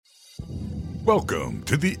Welcome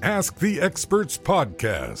to the Ask the Experts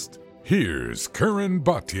podcast. Here's Karan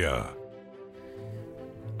Bhatia.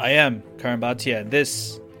 I am Karan Bhatia, and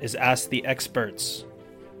this is Ask the Experts.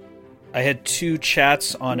 I had two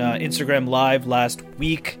chats on Instagram Live last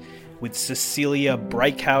week with Cecilia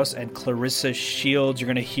Brychouse and Claressa Shields. You're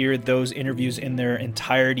going to hear those interviews in their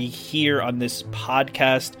entirety here on this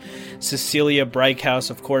podcast. Cecilia Brychouse,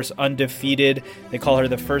 of course, undefeated. They call her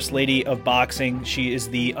the First Lady of Boxing. She is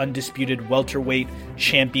the undisputed welterweight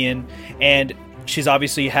champion, and she's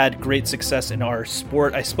obviously had great success in our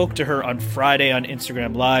sport. I spoke to her on Friday on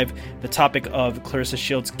Instagram Live. The topic of Claressa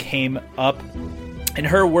Shields came up. In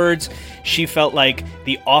her words, she felt like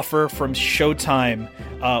the offer from Showtime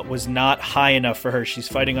was not high enough for her. She's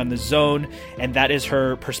fighting on the zone, and that is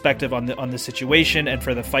her perspective on the situation. And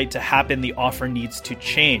for the fight to happen, the offer needs to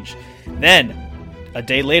change. Then, a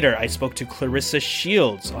day later, I spoke to Claressa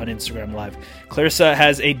Shields on Instagram Live. Claressa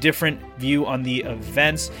has a different view on the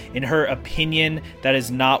events. In her opinion, that is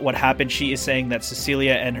not what happened. She is saying that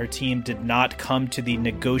Cecilia and her team did not come to the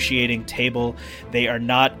negotiating table. They are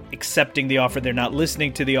not accepting the offer. They're not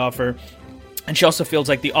listening to the offer. And she also feels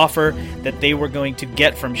like the offer that they were going to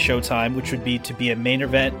get from Showtime, which would be to be a main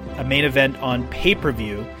event on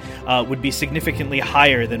pay-per-view, would be significantly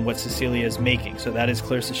higher than what Cecilia is making. So that is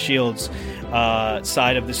Claressa Shields'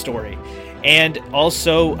 side of the story. And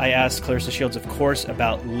also, I asked Claressa Shields, of course,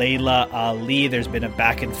 about Laila Ali. There's been a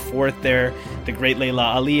back and forth there. The great Laila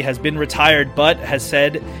Ali has been retired, but has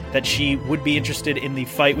said that she would be interested in the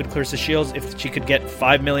fight with Claressa Shields if she could get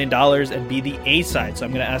 $5 million and be the A side. So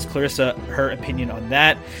I'm going to ask Claressa her opinion on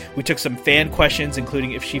that. We took some fan questions,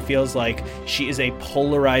 including if she feels like she is a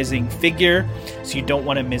polarizing figure. So you don't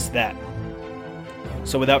want to miss that.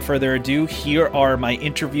 So without further ado, here are my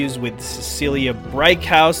interviews with Cecilia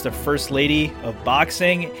Brychouse, the First Lady of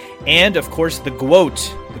Boxing, and of course the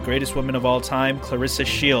GOAT, the greatest woman of all time, Claressa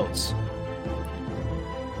Shields.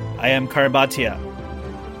 I am Karan Bhatia,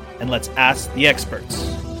 and let's ask the experts.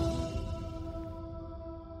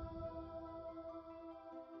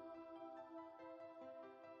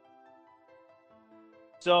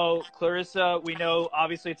 So Claressa, we know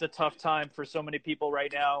obviously it's a tough time for so many people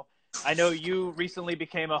right now. I know you recently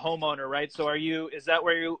became a homeowner, right? So is that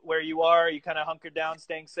where you are? Are you kind of hunkered down,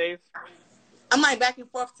 staying safe? I'm like back and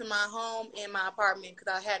forth to my home and my apartment because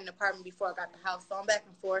I had an apartment before I got the house. So I'm back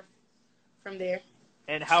and forth from there.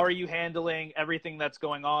 And how are you handling everything that's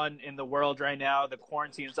going on in the world right now? The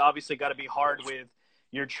quarantine's obviously got to be hard with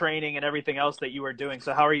your training and everything else that you are doing.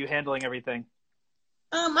 So how are you handling everything?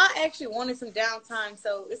 I actually wanted some downtime.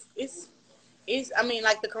 So it's I mean,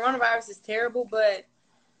 like the coronavirus is terrible, but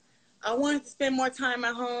I wanted to spend more time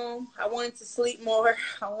at home. I wanted to sleep more.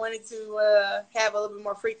 I wanted to have a little bit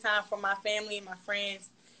more free time for my family and my friends.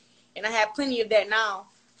 And I have plenty of that now.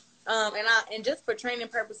 And just for training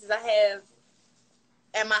purposes, I have,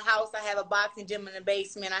 at my house, I have a boxing gym in the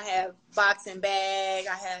basement. I have boxing bag.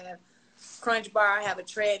 I have crunch bar. I have a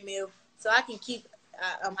treadmill. So I can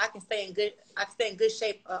I can stay in good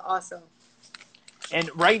shape also. And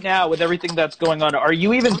right now, with everything that's going on, are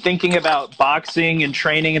you even thinking about boxing and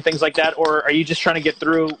training and things like that? Or are you just trying to get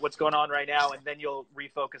through what's going on right now and then you'll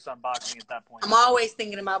refocus on boxing at that point? I'm always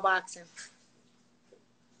thinking about boxing.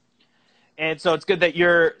 And so it's good that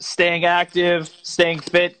you're staying active, staying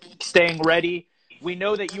fit, staying ready. We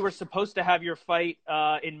know that you were supposed to have your fight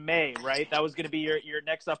in May, right? That was going to be your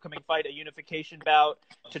next upcoming fight, a unification bout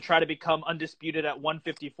to try to become undisputed at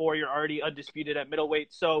 154. You're already undisputed at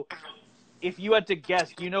middleweight. So if you had to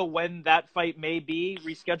guess, do you know when that fight may be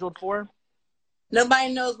rescheduled for?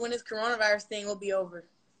 Nobody knows when this coronavirus thing will be over.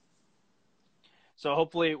 So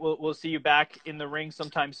hopefully we'll see you back in the ring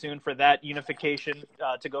sometime soon for that unification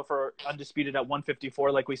to go for undisputed at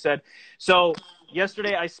 154, like we said. So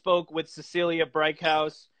yesterday I spoke with Cecilia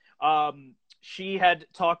Brychouse. She had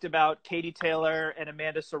talked about Katie Taylor and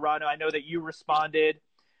Amanda Serrano. I know that you responded.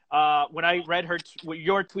 When I read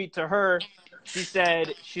your tweet to her, she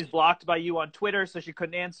said she's blocked by you on Twitter, so she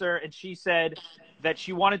couldn't answer. And she said that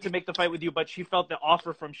she wanted to make the fight with you, but she felt the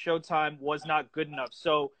offer from Showtime was not good enough.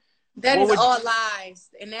 So that is all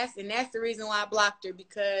lies. And that's the reason why I blocked her,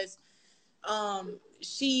 because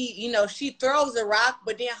she throws a rock,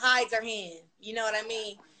 but then hides her hand. You know what I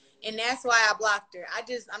mean? And that's why I blocked her.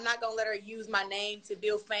 I'm not going to let her use my name to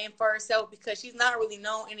build fame for herself, because she's not really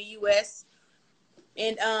known in the U.S.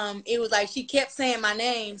 And it was like she kept saying my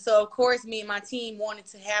name. So, of course, me and my team wanted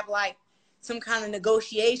to have, like, some kind of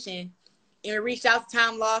negotiation. And we reached out to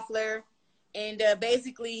Tom Loeffler. And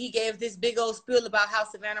basically he gave this big old spiel about how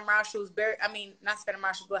Savannah Marshall not Savannah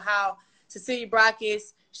Marshall, but how Cecilia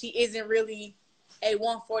Brychouse, she isn't really a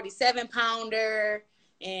 147-pounder.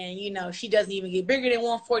 And, you know, she doesn't even get bigger than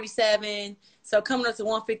 147. So coming up to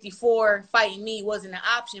 154, fighting me wasn't an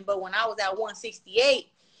option. But when I was at 168,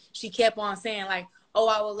 she kept on saying, like, oh,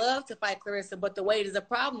 I would love to fight Claressa, but the weight is a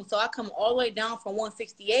problem. So I come all the way down from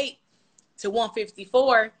 168 to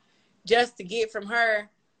 154 just to get from her,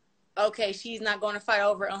 okay, she's not going to fight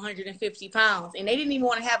over 150 pounds. And they didn't even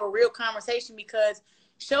want to have a real conversation because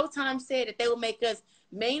Showtime said that they would make us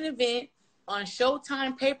main event on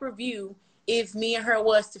Showtime pay-per-view if me and her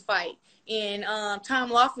was to fight. And Tom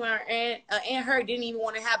Laughlin and her didn't even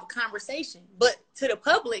want to have a conversation. But to the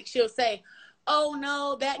public, she'll say, oh,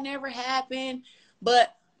 no, that never happened.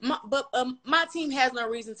 But my team has no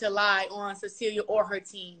reason to lie on Cecilia or her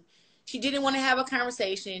team. She didn't want to have a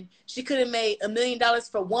conversation. She could have made $1 million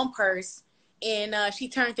for one purse, and she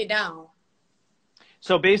turned it down.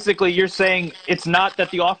 So basically you're saying it's not that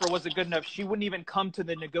the offer wasn't good enough. She wouldn't even come to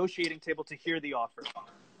the negotiating table to hear the offer.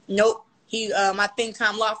 Nope. I think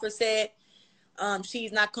Tom Laughlin said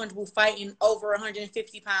she's not comfortable fighting over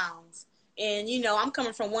 150 pounds. And, you know, I'm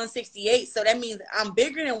coming from 168, so that means I'm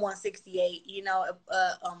bigger than 168, you know,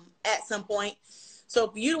 at some point. So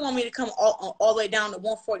if you don't want me to come all the way down to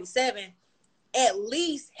 147, at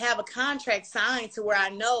least have a contract signed to where I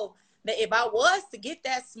know that if I was to get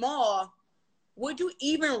that small, would you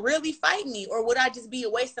even really fight me? Or would I just be a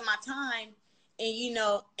waste of my time and, you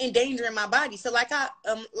know, endangering my body? So like I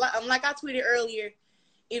tweeted earlier,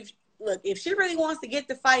 if she really wants to get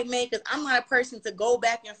the fight made, because I'm not a person to go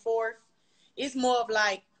back and forth. It's more of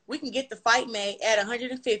like, we can get the fight made at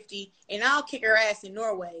 150 and I'll kick her ass in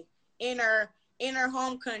Norway, in her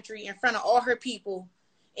home country, in front of all her people,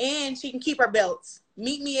 and she can keep her belts.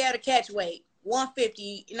 Meet me at a catch weight,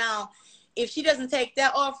 150. Now, if she doesn't take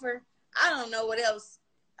that offer, I don't know what else.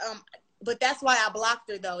 But that's why I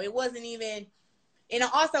blocked her, though. It wasn't even, and I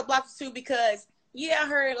also blocked her too because, yeah, I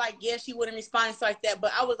heard like, yeah, she wouldn't respond like that.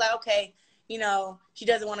 But I was like, okay, you know, she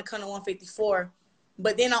doesn't want to come to 154.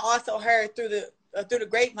 But then I also heard through the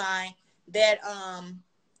grapevine that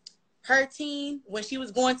her team, when she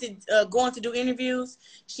was going to do interviews,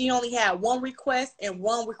 she only had one request and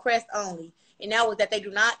one request only, and that was that they do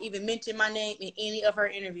not even mention my name in any of her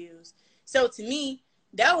interviews. So to me,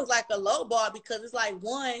 that was like a low ball because it's like,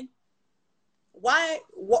 one, why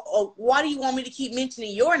do you want me to keep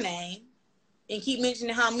mentioning your name and keep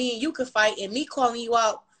mentioning how me and you could fight, and me calling you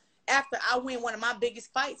out after I win one of my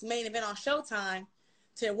biggest fights, main event on Showtime,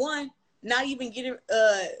 to one, not even get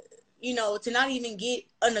to not even get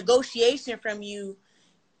a negotiation from you,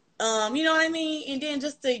 you know what I mean? And then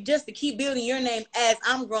just to keep building your name as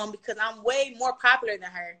I'm growing, because I'm way more popular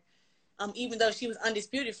than her, even though she was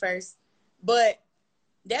undisputed first. But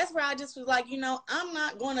that's where I just was like, you know, I'm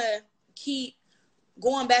not going to keep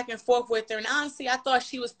going back and forth with her. And honestly, I thought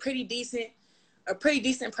she was a pretty decent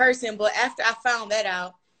person. But after I found that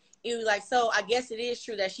out, it was like, so I guess it is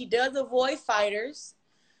true that she does avoid fighters.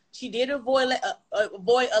 She did avoid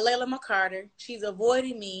Layla McCarter. She's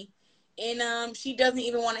avoiding me. And she doesn't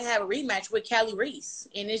even want to have a rematch with Callie Reese.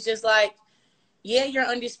 And it's just like, yeah, you're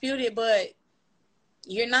undisputed, but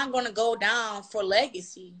you're not going to go down for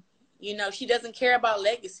legacy. You know, she doesn't care about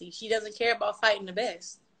legacy. She doesn't care about fighting the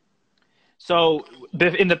best. So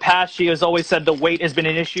in the past, she has always said the weight has been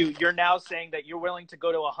an issue. You're now saying that you're willing to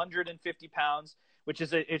go to 150 pounds, which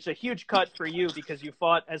is it's a huge cut for you because you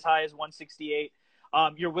fought as high as 168.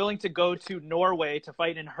 You're willing to go to Norway to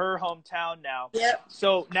fight in her hometown now. Yep.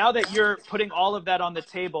 So now that you're putting all of that on the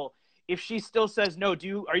table, if she still says no,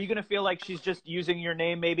 are you going to feel like she's just using your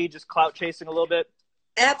name, maybe just clout chasing a little bit?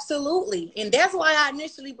 Absolutely. And that's why I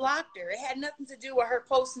initially blocked her. It had nothing to do with her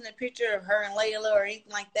posting a picture of her and Layla or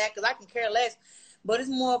anything like that, because I can care less. But it's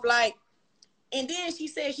more of like, and then she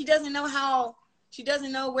said she doesn't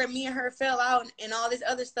know where me and her fell out and all this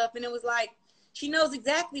other stuff. And it was like, she knows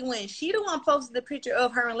exactly when. She the one posted the picture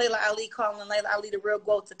of her and Layla Ali, calling Layla Ali the real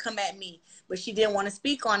GOAT to come at me. But she didn't want to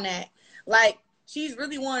speak on that. Like, she's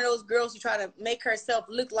really one of those girls who try to make herself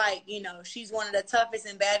look like, you know, she's one of the toughest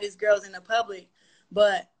and baddest girls in the public.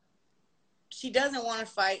 But she doesn't want to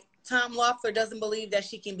fight. Tom Laughlin doesn't believe that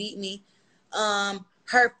she can beat me.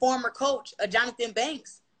 Her former coach, Jonathan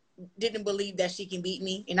Banks, didn't believe that she can beat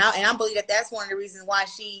me. And I believe that that's one of the reasons why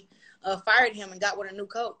she fired him and got with a new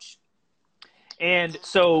coach. And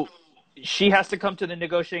so she has to come to the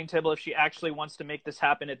negotiating table if she actually wants to make this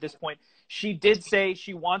happen at this point. She did say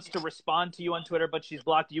she wants to respond to you on Twitter, but she's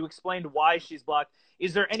blocked. You explained why she's blocked.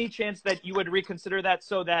 Is there any chance that you would reconsider that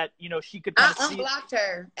so that, you know, she could kind of see? I unblocked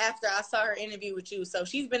her after I saw her interview with you. So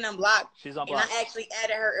she's been unblocked. She's unblocked. And I actually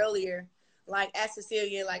added her earlier, like, at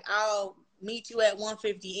Cecilia, like, I'll meet you at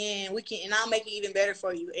 150 and I'll make it even better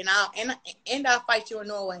for you. And I'll fight you in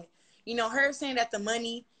Norway. her saying that the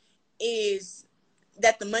money is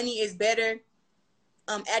better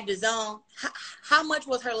at the zone. How much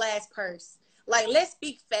was her last purse? Like, let's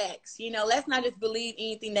speak facts. Let's not just believe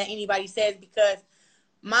anything that anybody says, because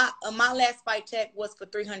my last fight check was for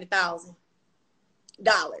 $300,000.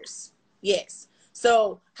 Yes.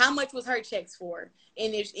 So how much was her checks for?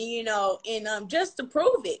 And if just to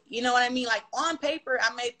prove it, you know what I mean? Like, on paper,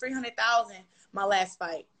 I made $300,000 my last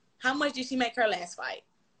fight. How much did she make her last fight?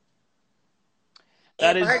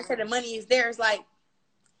 And for her to say the money is there, it's like,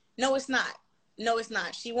 no, it's not. No, it's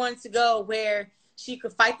not. She wants to go where she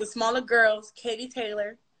could fight the smaller girls, Katie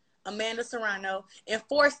Taylor, Amanda Serrano, and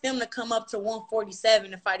force them to come up to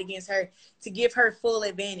 147 to fight against her, to give her full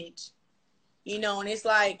advantage. And it's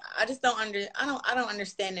like, I just don't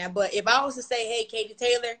understand that. But if I was to say, hey, Katie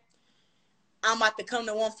Taylor, I'm about to come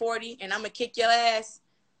to 140 and I'm going to kick your ass,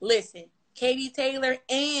 listen, Katie Taylor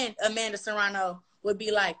and Amanda Serrano would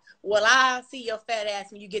be like, well, I'll see your fat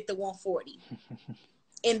ass when you get to 140.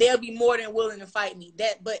 And they'll be more than willing to fight me.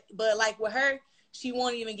 But like with her, she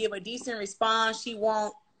won't even give a decent response. She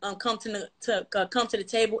won't come to the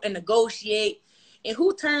table and negotiate. And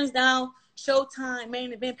who turns down Showtime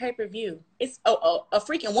main event pay-per-view? It's a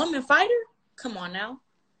freaking woman fighter? Come on now.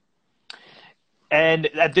 And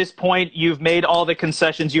at this point, you've made all the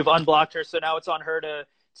concessions. You've unblocked her. So now it's on her to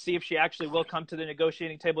see if she actually will come to the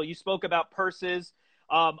negotiating table. You spoke about purses.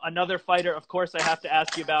 Another fighter, of course, I have to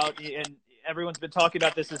ask you about, and everyone's been talking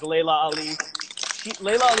about this, is Laila Ali.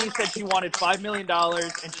 Laila Ali said she wanted $5 million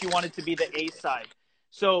and she wanted to be the A side.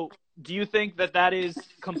 So do you think that is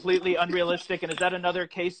completely unrealistic? And is that another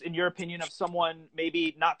case, in your opinion, of someone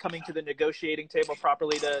maybe not coming to the negotiating table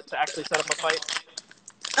properly to actually set up a fight?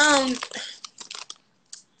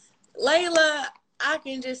 Laila, I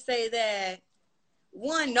can just say that,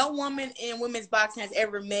 one, no woman in women's boxing has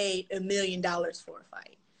ever made $1 million for a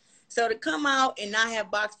fight. So to come out and not have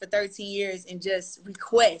boxed for 13 years and just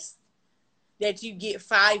request that you get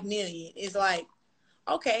 $5 million is like,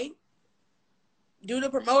 okay, do the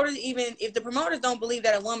promoters, even if the promoters don't believe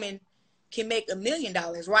that a woman can make $1 million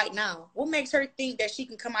right now, what makes her think that she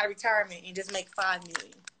can come out of retirement and just make $5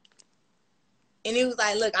 million? And it was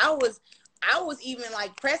like, look, I was even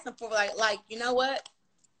like pressing for like, you know what?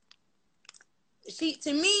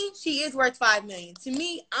 To me, she is worth $5 million. To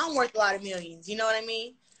me, I'm worth a lot of millions. You know what I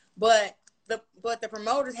mean? But the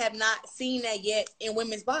promoters have not seen that yet in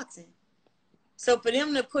women's boxing. So for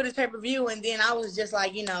them to put his pay-per-view, and then I was just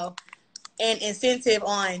like, an incentive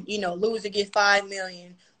on, loser get $5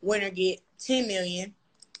 million, winner get $10 million.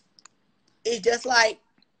 It's just like,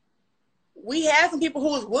 we had some people who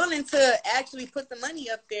was willing to actually put the money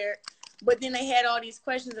up there, but then they had all these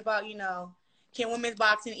questions about, can women's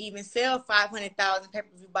boxing even sell 500,000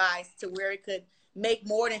 pay-per-view buys to where it could make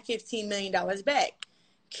more than $15 million back?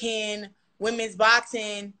 Can women's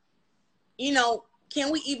boxing, can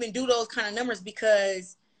we even do those kind of numbers?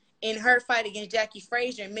 Because in her fight against Jackie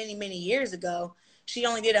Frazier many, many years ago, she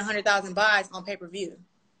only did 100,000 buys on pay-per-view.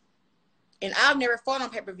 And I've never fought on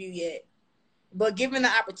pay-per-view yet. But given the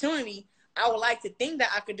opportunity, I would like to think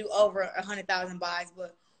that I could do over 100,000 buys.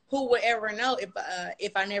 But who would ever know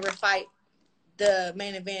if I never fight the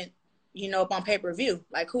main event, up on pay-per-view?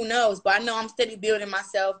 Like, who knows? But I know I'm steady building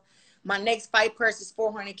myself. My next fight purse is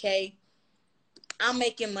 $400K. I'm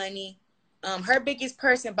making money. Her biggest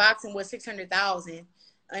purse in boxing was $600,000.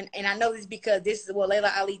 And I know this because this is what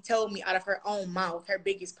Laila Ali told me out of her own mouth, her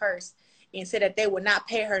biggest purse, and said that they would not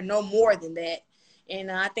pay her no more than that. And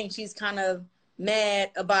I think she's kind of mad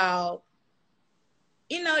about,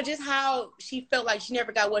 just how she felt like she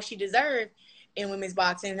never got what she deserved in women's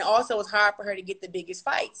boxing. And also, it's hard for her to get the biggest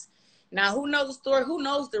fights. Now, who knows the story? Who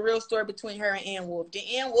knows the real story between her and Ann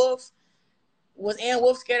Wolfe? Was Ann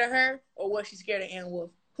Wolfe scared of her, or was she scared of Ann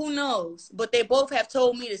Wolfe? Who knows? But they both have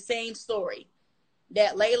told me the same story.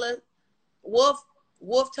 That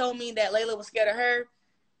Wolfe told me that Laila was scared of her.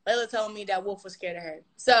 Laila told me that Wolfe was scared of her.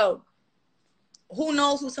 So, who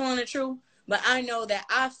knows who's telling the truth? But I know that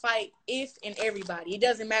I fight if and everybody. It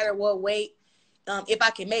doesn't matter what weight, if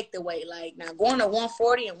I can make the weight. Like, now, going to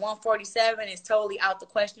 140 and 147 is totally out the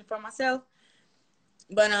question for myself.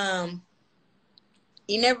 But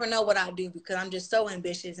you never know what I do, because I'm just so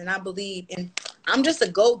ambitious, and I believe in, I'm just a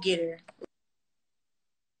go-getter.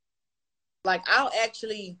 Like, I'll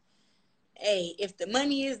actually, if the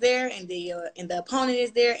money is there and the opponent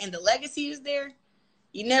is there and the legacy is there,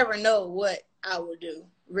 you never know what I will do.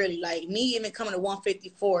 Really, like, me even coming to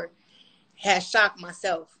 154 has shocked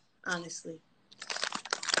myself, honestly.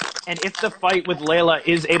 And if the fight with Laila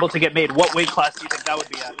is able to get made, what weight class do you think that would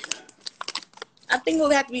be at? I think it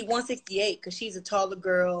would have to be 168, because she's a taller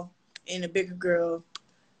girl and a bigger girl.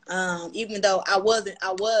 Even though I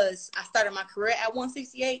started my career at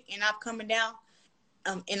 168 and I've come down.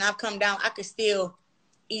 I could still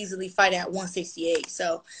easily fight at 168.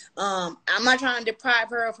 So I'm not trying to deprive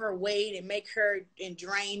her of her weight and make her and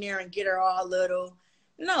drain her and get her all little.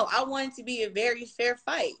 No, I want it to be a very fair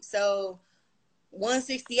fight. So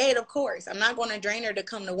 168, of course. I'm not going to drain her to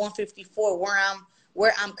come to 154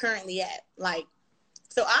 where I'm currently at. Like,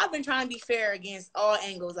 so I've been trying to be fair against all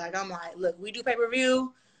angles. Like, I'm like, look, we do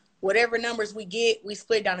pay-per-view. Whatever numbers we get, we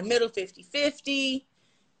split down the middle 50-50.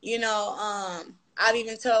 You know, I've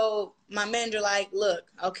even told my manager, like, look,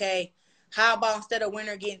 okay, how about instead of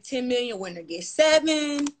winner getting 10 million, winner gets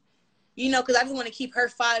 7? You know, because I just want to keep her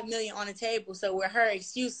 5 million on the table. So where her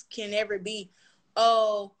excuse can never be,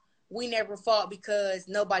 oh, we never fought because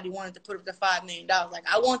nobody wanted to put up the $5 million. Like,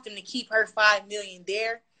 I want them to keep her 5 million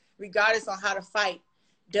there, regardless on how the fight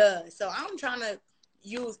does. So I'm trying to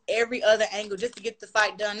use every other angle just to get the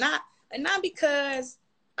fight done. Not because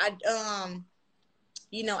I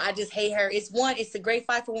just hate her. It's a great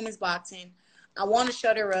fight for women's boxing. I want to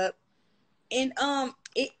shut her up. And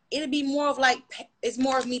it'll be more of like, it's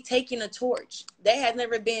more of me taking a torch. There has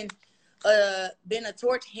never been a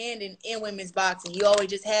torch handed in women's boxing. You always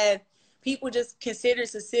just have people just consider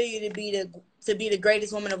Cecilia to be the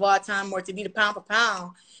greatest woman of all time, or to be the pound for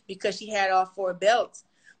pound, because she had all 4 belts.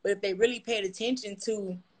 But if they really paid attention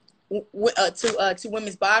to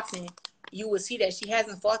women's boxing, you would see that she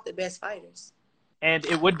hasn't fought the best fighters. And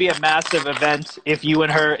it would be a massive event if you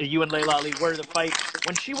and Laila Ali were to fight.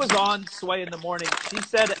 When she was on Sway in the Morning, she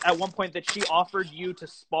said at one point that she offered you to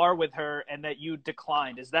spar with her and that you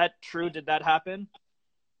declined. Is that true? Did that happen?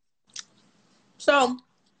 So,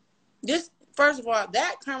 first of all,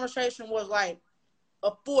 that conversation was like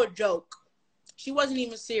a full joke. She wasn't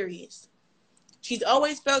even serious. She's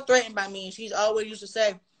always felt threatened by me, and she's always used to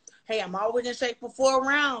say, hey, I'm always in shape for 4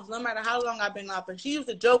 rounds, no matter how long I've been off. And she used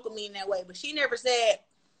to joke with me in that way, but she never said,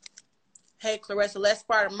 hey, Claressa, let's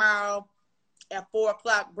spar tomorrow at 4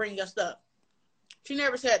 o'clock, bring your stuff. She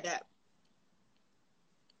never said that.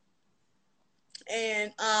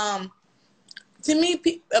 And to me,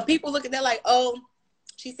 people look at that like, oh,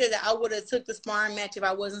 she said that I would have took the sparring match if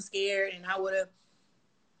I wasn't scared, and I would have,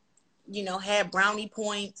 had brownie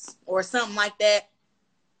points or something like that.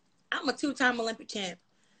 I'm a 2-time Olympic champ.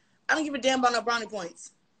 I don't give a damn about no brownie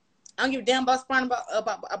points. I don't give a damn about sparring,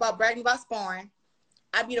 about bragging about sparring.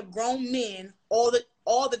 I beat up grown men all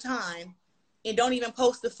the time and don't even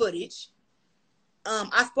post the footage.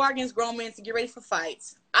 I spar against grown men to get ready for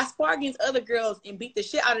fights. I spar against other girls and beat the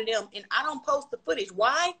shit out of them, and I don't post the footage.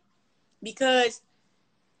 Why? Because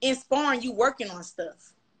in sparring, you working on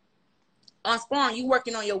stuff. On sparring, you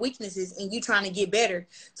working on your weaknesses and you trying to get better.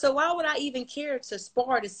 So why would I even care to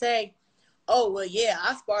spar to say, oh, well, yeah,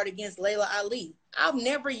 I sparred against Laila Ali. I've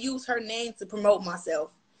never used her name to promote myself.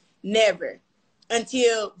 Never. But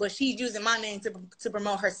she's using my name to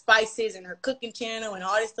promote her spices and her cooking channel and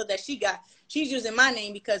all this stuff that she got. She's using my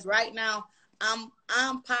name because right now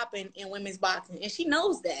I'm popping in women's boxing. And she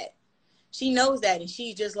knows that. She knows that. And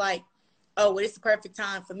she's just like, oh, well, it's the perfect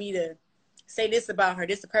time for me to say this about her.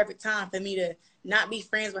 This is the perfect time for me to not be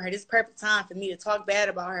friends with her. This is the perfect time for me to talk bad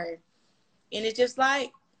about her. And it's just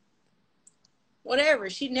like, whatever.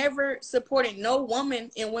 She never supported no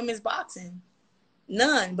woman in women's boxing.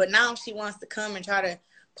 None. But now she wants to come and try to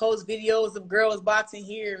post videos of girls boxing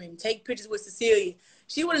here and take pictures with Cecilia.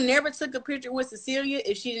 She would have never took a picture with Cecilia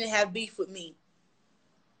if she didn't have beef with me.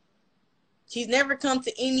 She's never come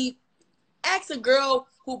to any... Ask a girl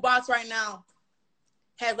who boxes right now,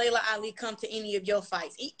 has Laila Ali come to any of your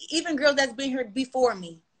fights? Even girls that's been here before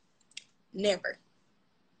me. Never.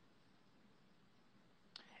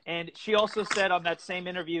 And she also said on that same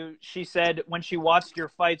interview, she said when she watched your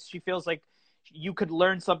fights, she feels like you could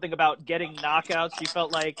learn something about getting knockouts. She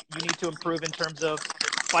felt like you need to improve in terms of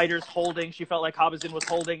fighters holding. She felt like Habazin was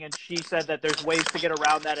holding, and she said that there's ways to get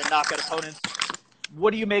around that and knock out opponents.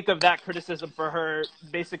 What do you make of that criticism for her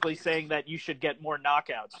basically saying that you should get more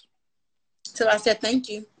knockouts? So I said, thank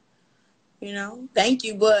you. Thank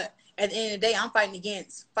you. But at the end of the day, I'm fighting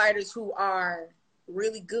against fighters who are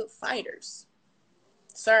really good fighters.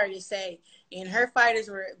 Sorry to say. And her fighters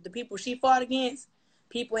were the people she fought against.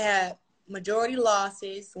 People had majority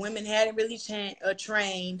losses. Women hadn't really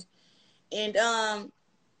trained. And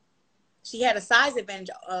she had a size advantage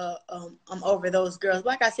over those girls.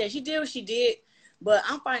 Like I said, she did what she did. But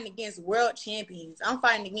I'm fighting against world champions. I'm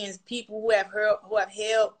fighting against people who have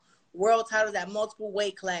held world titles at multiple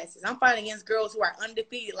weight classes. I'm fighting against girls who are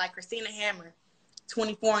undefeated, like Christina Hammer,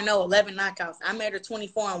 24-0, 11 knockouts. I made her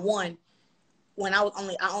 24-1 when I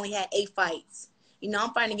only had 8 fights.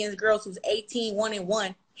 I'm fighting against girls who's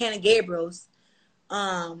 18-1-1, Hannah Gabriels,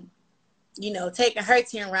 taking her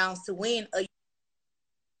 10 rounds to win a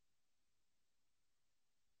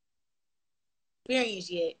experience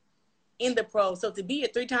yet in the pro. So to be a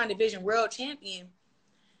 3-time division world champion,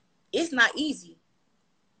 it's not easy.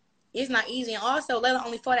 It's not easy. And also, Layla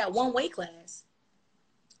only fought at one weight class.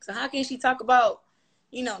 So how can she talk about,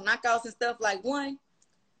 knockouts and stuff? Like, one,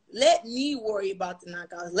 let me worry about the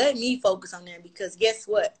knockouts. Let me focus on that, because guess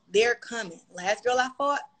what? They're coming. Last girl I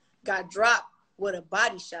fought got dropped with a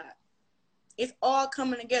body shot. It's all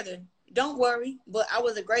coming together. Don't worry. But I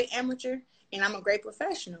was a great amateur, and I'm a great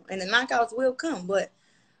professional. And the knockouts will come. But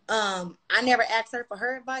I never asked her for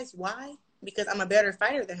her advice. Why? Because I'm a better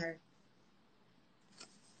fighter than her.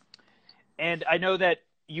 And I know that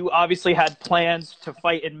you obviously had plans to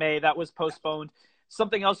fight in May. That was postponed.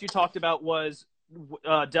 Something else you talked about was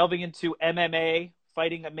delving into MMA,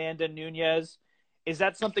 fighting Amanda Nunes. Is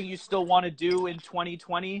that something you still want to do in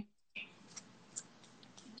 2020?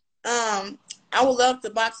 I would love to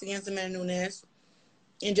box against Amanda Nunes.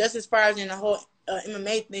 And just as far as in the whole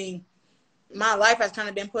MMA thing, my life has kind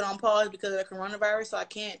of been put on pause because of the coronavirus, so I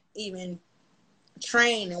can't even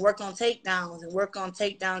train and work on takedowns and work on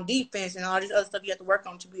takedown defense and all this other stuff you have to work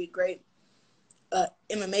on to be a great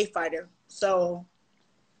MMA fighter. So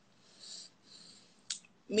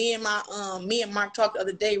me and Mark talked the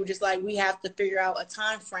other day. We're just like, we have to figure out a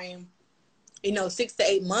time frame, 6 to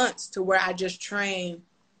 8 months, to where I just train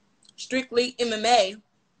strictly MMA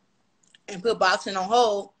and put boxing on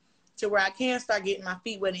hold, to where I can start getting my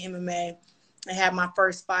feet wet in MMA and have my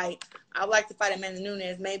first fight. I would like to fight Amanda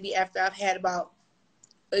Nunes maybe after I've had about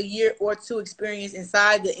a year or two experience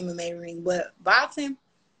inside the MMA ring. But boxing,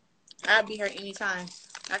 I'll be her anytime.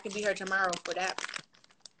 I can be her tomorrow for that.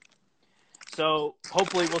 So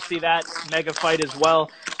hopefully we'll see that mega fight as well.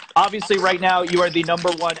 Obviously, right now, you are the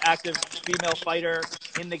 #1 active female fighter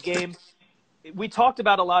in the game. We talked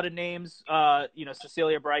about a lot of names,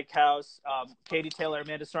 Cecilia Brighthouse, Katie Taylor,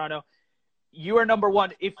 Amanda Serrano. You are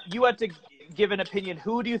 #1. If you had to give an opinion,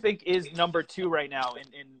 who do you think is #2 right now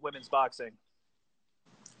in women's boxing?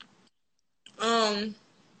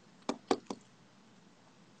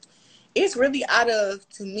 It's really out of,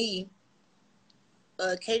 to me,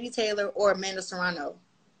 Katie Taylor or Amanda Serrano.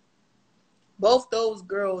 Both those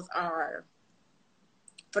girls are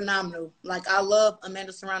phenomenal. Like, I love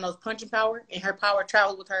Amanda Serrano's punching power, and her power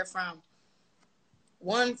travels with her from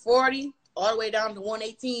 140 all the way down to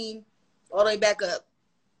 118, all the way back up.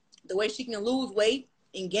 The way she can lose weight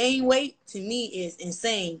and gain weight, to me, is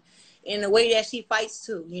insane. And the way that she fights,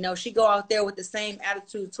 too. She go out there with the same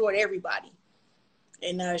attitude toward everybody.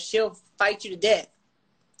 And she'll fight you to death.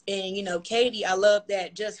 And, Katie, I love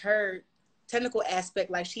that, just her technical aspect.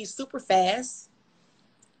 Like, she's super fast.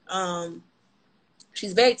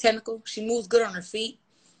 She's very technical. She moves good on her feet.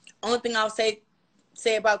 Only thing I'll say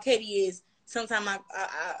about Katie is sometimes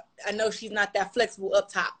I know she's not that flexible up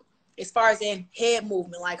top as far as in head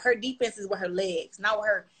movement. Like, her defense is with her legs, not with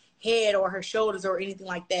her head or her shoulders or anything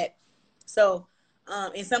like that. So,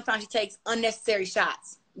 and sometimes she takes unnecessary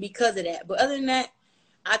shots because of that. But other than that,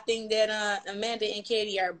 I think that Amanda and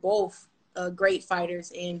Katie are both great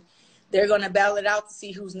fighters, and they're going to battle it out to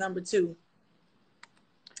see who's #2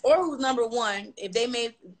 or who's #1. If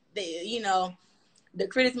the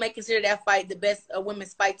critics may consider that fight the best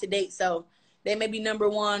women's fight to date, so they may be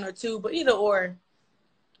 #1 or 2. But either or,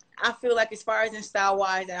 I feel like as far as in style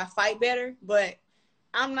wise, that I fight better. But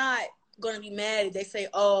I'm not going to be mad if they say,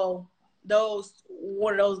 "Oh,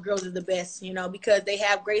 one of those girls is the best," because they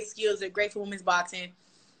have great skills. They're great for women's boxing,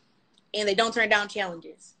 and they don't turn down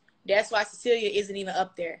challenges. That's why Cecilia isn't even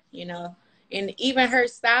up there, And even her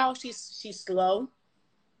style, she's slow.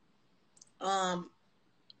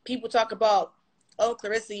 People talk about, oh,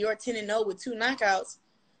 Claressa, you're 10-0 with 2 knockouts.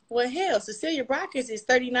 Well, hell, Cecilia Braekhus is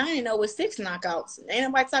 39-0 with 6 knockouts. Ain't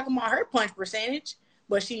nobody talking about her punch percentage,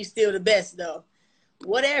 but she's still the best, though.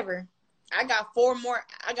 Whatever. I got 4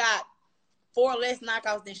 less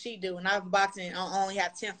knockouts than she do, and I've been boxing. I only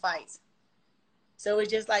have 10 fights. So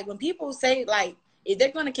it's just like, when people say, like, if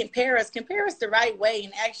they're going to compare us the right way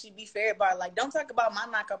and actually be fair about it. Like, don't talk about my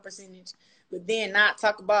knockout percentage, but then not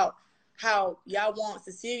talk about how y'all want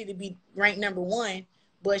Cecilia to be ranked #1,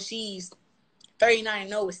 but she's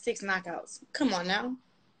 39-0 with 6 knockouts. Come on now.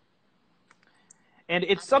 And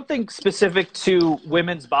it's something specific to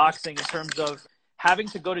women's boxing in terms of having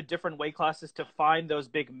to go to different weight classes to find those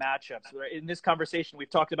big matchups. In this conversation,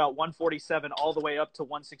 we've talked about 147 all the way up to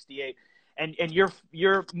 168. And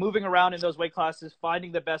you're moving around in those weight classes,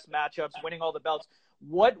 finding the best matchups, winning all the belts.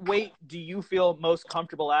 What weight do you feel most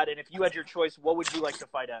comfortable at? And if you had your choice, what would you like to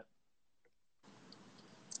fight at?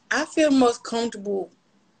 I feel most comfortable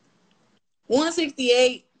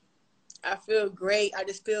 168, I feel great. I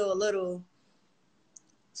just feel a little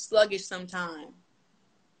sluggish sometimes,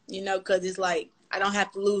 because it's like I don't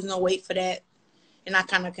have to lose no weight for that. And I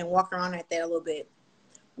kind of can walk around at that a little bit.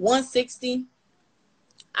 160,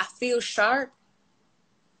 I feel sharp,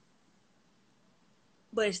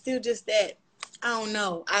 but it's still just that, I don't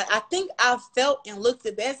know. I think I felt and looked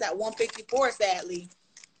the best at 154, sadly.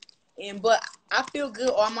 But I feel good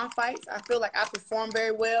all my fights. I feel like I perform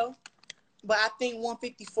very well. But I think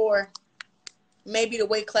 154 may be the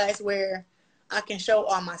weight class where I can show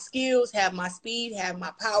all my skills, have my speed, have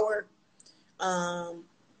my power.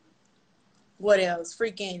 What else?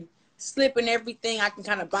 Freaking slipping everything. I can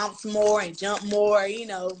kind of bounce more and jump more,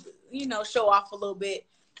 show off a little bit.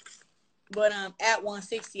 But at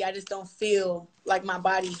 160, I just don't feel like my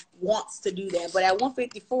body wants to do that. But at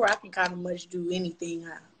 154, I can kind of much do anything,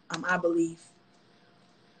 I believe.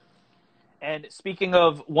 And speaking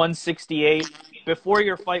of 168, before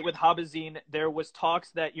your fight with Habazin, there was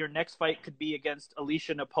talks that your next fight could be against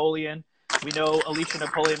Alicia Napoleon. We know Alicia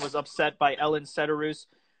Napoleon was upset by Ellen Sederus.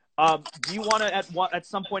 Do you want to, at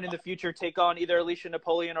some point in the future, take on either Alicia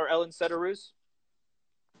Napoleon or Ellen Sederus?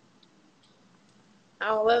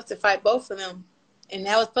 I would love to fight both of them. And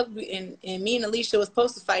that was supposed to be, and me and Alicia was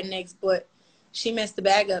supposed to fight next, but she messed the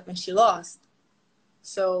bag up and she lost.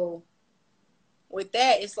 So with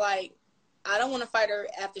that, it's like, I don't want to fight her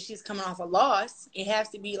after she's coming off a loss. It has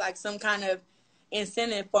to be like some kind of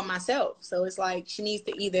incentive for myself. So it's like she needs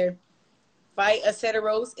to either fight a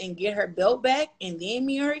Sederos and get her belt back and then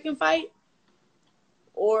me and her can fight,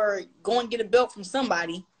 or go and get a belt from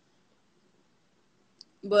somebody.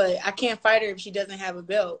 But I can't fight her if she doesn't have a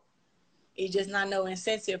belt. It's just not no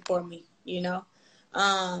incentive for me,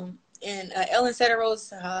 And Ellen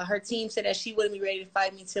Sederos, her team said that she wouldn't be ready to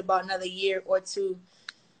fight me till about another year or two.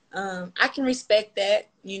 I can respect that.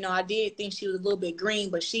 I did think she was a little bit green,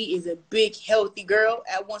 but she is a big, healthy girl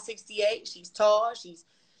at 168. She's tall.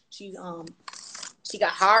 She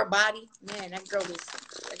got hard body. Man, that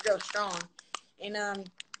girl's strong. And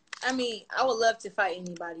I would love to fight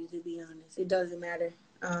anybody, to be honest. It doesn't matter.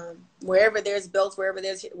 Wherever there's belts, wherever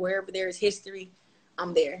there's history,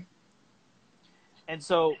 I'm there. And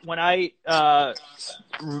so when I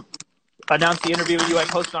announced the interview with you, I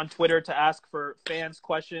posted on Twitter to ask for fans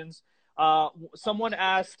questions. Someone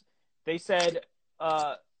asked, they said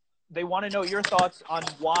they want to know your thoughts on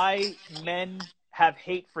why men have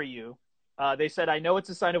hate for you. They said, I know it's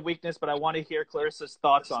a sign of weakness, but I want to hear Clarissa's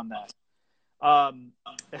thoughts on that.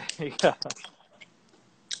 Yeah.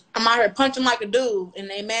 I'm out here punching like a dude, and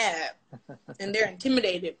they mad, and they're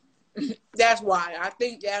intimidated. That's why. I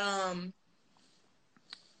think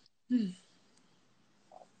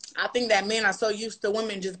that men are so used to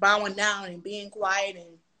women just bowing down and being quiet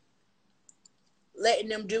and letting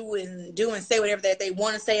them do and say whatever that they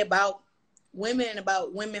want to say about women and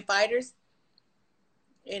about women fighters.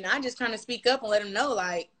 And I just kind of speak up and let them know,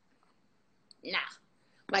 like, nah,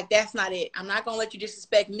 like that's not it. I'm not gonna let you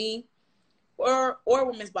disrespect me or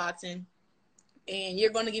women's boxing, and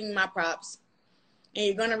you're gonna give me my props, and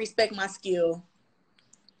you're gonna respect my skill.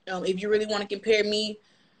 If you really want to compare me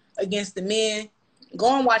against the men,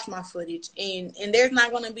 go and watch my footage, and there's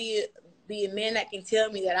not gonna be a man that can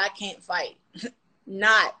tell me that I can't fight.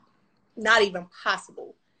 not even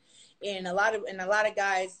possible. And a lot of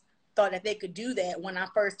guys thought that they could do that when I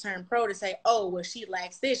first turned pro, to say, oh, well, she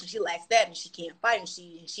lacks this and she lacks that and she can't fight and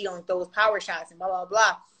she only throws power shots and blah, blah,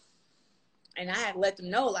 blah. And I had to let them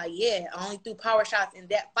know, like, yeah, I only threw power shots in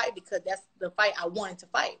that fight because that's the fight I wanted to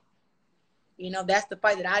fight. That's the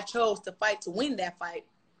fight that I chose to fight to win that fight.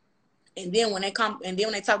 And then when they talk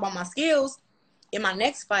about my skills, in my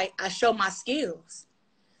next fight, I show my skills.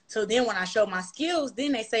 So then when I show my skills,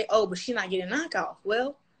 then they say, oh, but she's not getting knockout.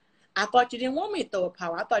 Well, I thought you didn't want me to throw a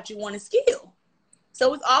power. I thought you wanted skill.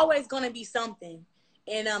 So it's always going to be something.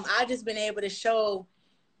 And I just been able to show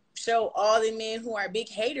all the men who are big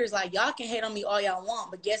haters, like, y'all can hate on me all y'all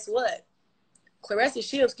want, but guess what? Claressa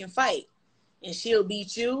Shields can fight. And she'll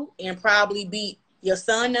beat you and probably beat your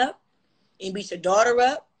son up and beat your daughter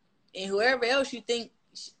up. And whoever else you think,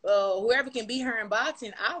 whoever can beat her in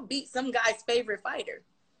boxing, I'll beat some guy's favorite fighter.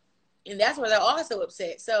 And that's where they're also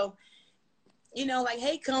upset. So, like,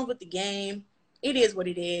 hate comes with the game. It is what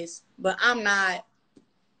it is. But I'm not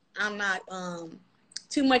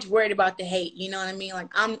too much worried about the hate. You know what I mean?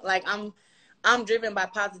 I'm driven by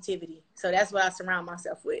positivity. So that's what I surround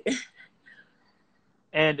myself with.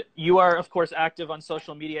 And you are, of course, active on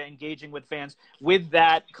social media, engaging with fans. With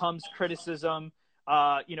that comes criticism,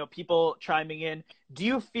 people chiming in. Do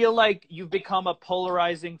you feel like you've become a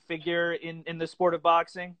polarizing figure in the sport of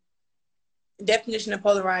boxing? Definition of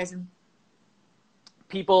polarizing.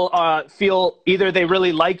 people feel either they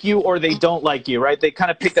really like you or they don't like you, right? They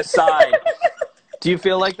kind of pick a side. Do you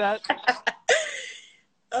feel like that?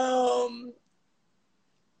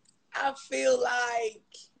 I feel like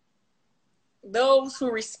those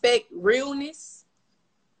who respect realness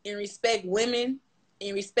and respect women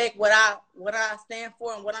and respect what I stand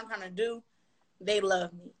for and what I'm trying to do, they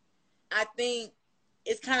love me. I think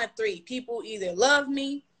it's kind of three. People either love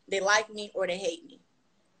me, they like me, or they hate me.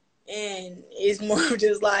 And it's more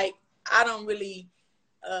just like, I don't really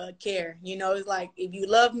care. You know, it's like, if you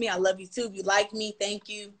love me, I love you too. If you like me, thank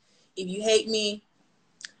you. If you hate me,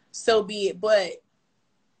 so be it. But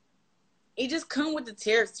it just comes with the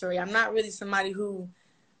territory. I'm not really somebody who's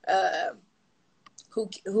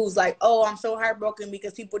like, oh, I'm so heartbroken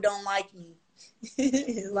because people don't like me.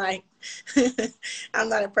 Like, I'm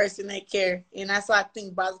not a person that care. And that's why I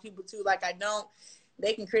think bothers people too. Like,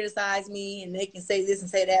 they can criticize me and they can say this and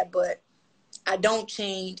say that, but I don't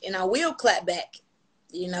change and I will clap back,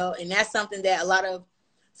 you know. And that's something that a lot of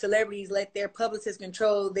celebrities let their publicists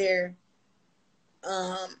control their,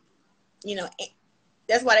 you know,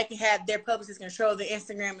 that's why they can have their publicists control their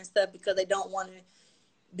Instagram and stuff, because they don't want to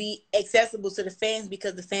be accessible to the fans,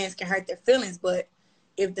 because the fans can hurt their feelings. But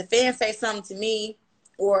if the fans say something to me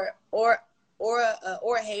or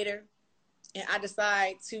a hater and I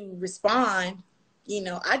decide to respond, you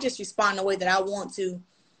know, I just respond the way that I want to,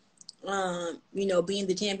 you know, being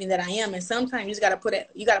the champion that I am. And sometimes you just gotta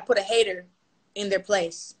put a hater in their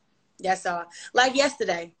place. That's all. Like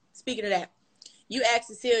yesterday, speaking of that, you asked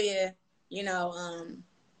Cecilia, you know,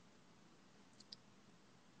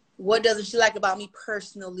 what doesn't she like about me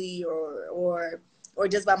personally, or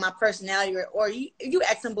just about my personality, or you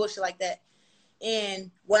ask some bullshit like that.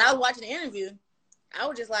 And when I was watching the interview, I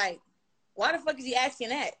was just like, why the fuck is he asking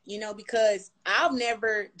that? You know, because I've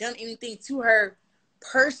never done anything to her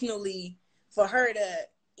personally for her to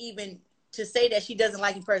even to say that she doesn't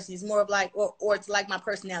like me personally. It's more of like, or to like my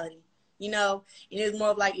personality, you know? And it's more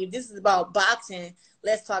of like, if this is about boxing,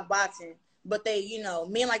 let's talk boxing. But they, you know,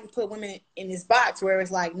 men like to put women in this box where it's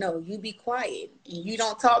like, no, you be quiet and you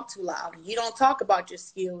don't talk too loud. And you don't talk about your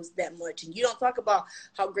skills that much. And you don't talk about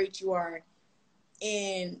how great you are.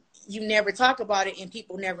 And you never talk about it and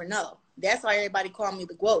people never know. That's why everybody call me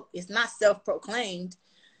the GWOAT. It's not self-proclaimed.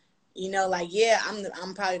 You know, like, yeah,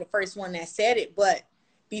 I'm probably the first one that said it. But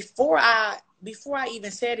before I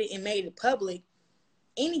even said it and made it public,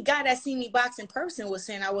 any guy that seen me box in person was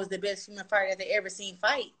saying I was the best female fighter that they ever seen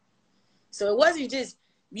fight. So it wasn't just,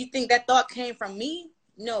 you think that thought came from me?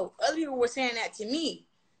 No, other people were saying that to me.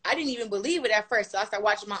 I didn't even believe it at first. So I started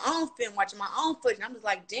watching my own film, watching my own footage. And I'm just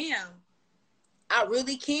like, damn, I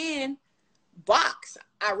really can box.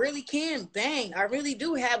 I really can bang. I really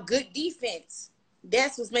do have good defense.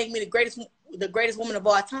 That's what's making me the greatest woman of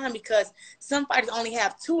all time, because some fighters only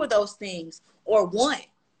have two of those things or one.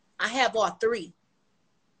 I have all three,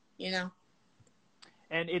 you know?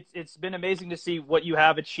 And it's been amazing to see what you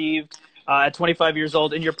have achieved at 25 years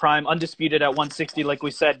old, in your prime, undisputed at 160, like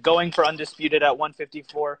we said, going for undisputed at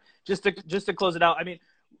 154. Just to close it out, I mean,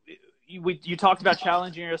 you talked about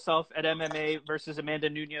challenging yourself at MMA versus Amanda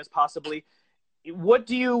Nunes possibly. What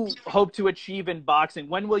do you hope to achieve in boxing?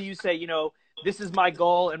 When will you say, you know, this is my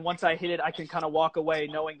goal, and once I hit it, I can kind of walk away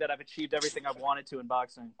knowing that I've achieved everything I've wanted to in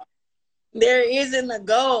boxing? There isn't a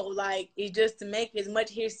goal. Like, it's just to make as much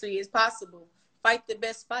history as possible. Fight the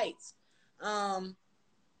best fights.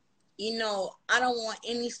 You know, I don't want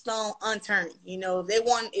any stone unturned. You know,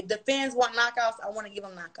 if the fans want knockouts, I want to give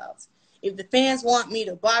them knockouts. If the fans want me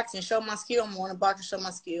to box and show my skill, I'm going to box and show my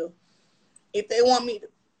skill. If they want me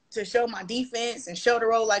to show my defense and shoulder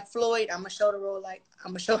roll like Floyd, I'm a shoulder roll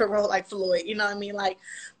like Floyd. You know what I mean? Like,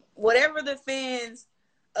 whatever the fans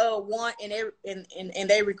want and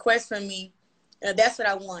they request from me, that's what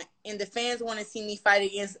I want. And the fans want to see me fight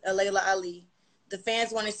against Laila Ali. The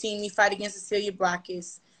fans want to see me fight against Cecilia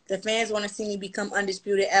Brækhus. The fans want to see me become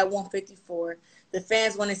undisputed at 154. The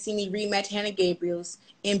fans want to see me rematch Hannah Gabriels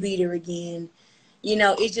and beat her again. You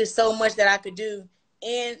know, it's just so much that I could do.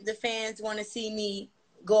 And the fans want to see me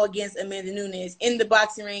go against Amanda Nunes in the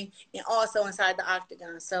boxing ring and also inside the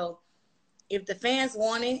octagon. So if the fans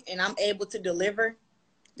want it and I'm able to deliver,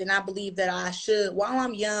 then I believe that I should, while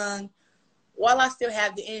I'm young, while I still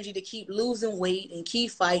have the energy to keep losing weight and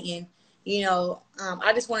keep fighting, you know,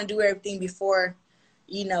 I just want to do everything before,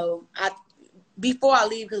 you know, before I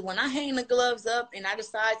leave. Because when I hang the gloves up and I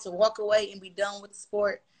decide to walk away and be done with the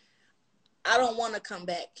sport, I don't want to come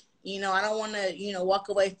back. You know, I don't want to, you know, walk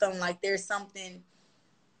away feeling like there's something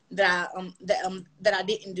that I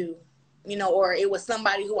didn't do, you know, or it was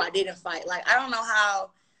somebody who I didn't fight. Like, I don't know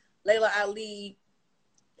how Laila Ali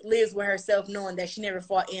lives with herself knowing that she never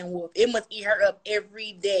fought Ann Wolfe. It must eat her up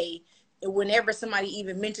every day. And whenever somebody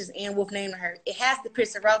even mentions Ann Wolfe name to her, it has to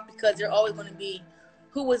piss her off because they're always going to be,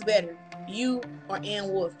 who was better, you or Ann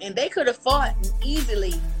Wolfe? And they could have fought and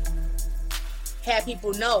easily had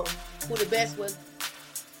people know who the best was.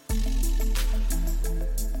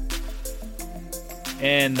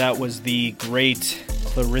 And that was the great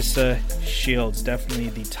Claressa Shields, definitely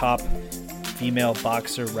the top female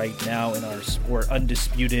boxer right now in our sport,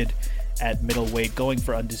 undisputed at middleweight, going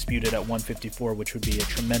for undisputed at 154, which would be a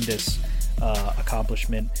tremendous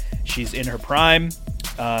accomplishment. She's in her prime.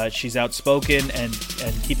 She's outspoken and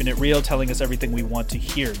keeping it real, telling us everything we want to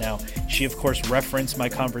hear. Now, she, of course, referenced my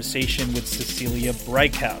conversation with Cecilia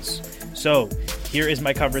Brækhus. So, here is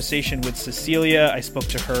my conversation with Cecilia. I spoke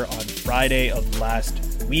to her on Friday of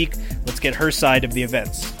last week. Let's get her side of the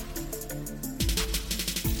events.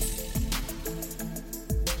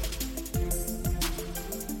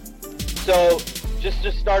 So, just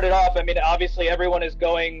to start it off, I mean, obviously everyone is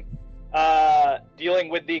dealing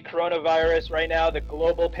with the coronavirus right now, the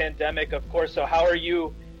global pandemic, of course. So how are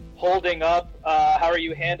you holding up? How are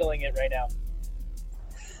you handling it right now?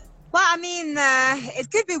 Well, I mean, it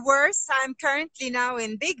could be worse. I'm currently now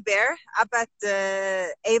in Big Bear up at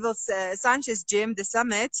Abel Sanchez gym, the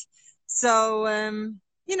Summit. So,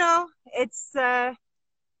 it's a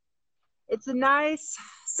nice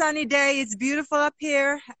sunny day. It's beautiful up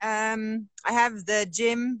here. I have the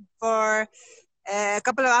gym for a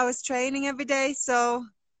couple of hours training every day. So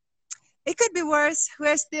it could be worse.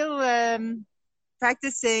 We're still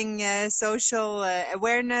practicing social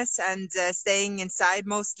awareness and staying inside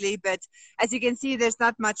mostly. But as you can see, there's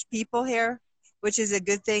not much people here, which is a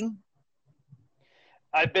good thing.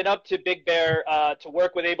 I've been up to Big Bear to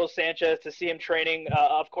work with Abel Sanchez, to see him training.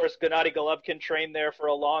 Of course, Gennady Golovkin trained there for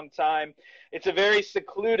a long time. It's a very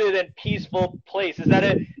secluded and peaceful place. Is that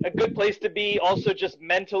a good place to be also just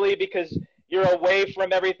mentally, because you're away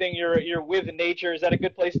from everything, you're with nature? Is that a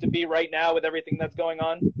good place to be right now with everything that's going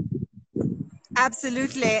on?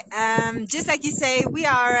 Absolutely. Just like you say, we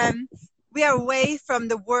are away from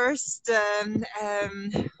the worst.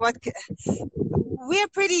 We are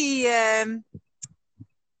pretty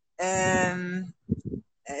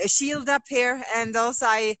shield up here, and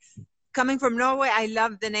also coming from Norway, I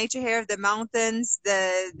love the nature here, the mountains,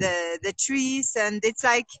 the trees, and it's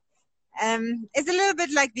like it's a little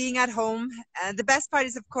bit like being at home. The best part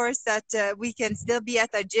is, of course, that we can still be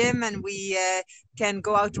at our gym and we can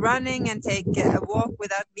go out running and take a walk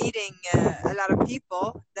without meeting a lot of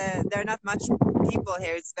people. There are not much people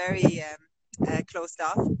here. It's very closed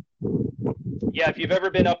off. Yeah, if you've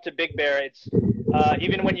ever been up to Big Bear, it's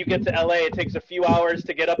even when you get to LA, it takes a few hours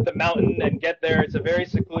to get up the mountain and get there. It's a very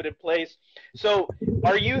secluded place. So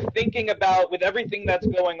are you thinking about, with everything that's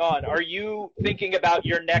going on, are you thinking about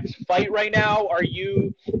your next fight right now? Are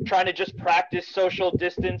you trying to just practice social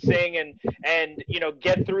distancing and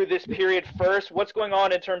get through this period first? What's going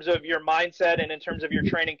on in terms of your mindset and in terms of your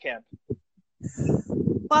training camp?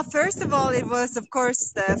 Well, first of all, it was, of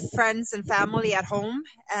course, the friends and family at home.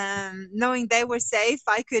 Knowing they were safe,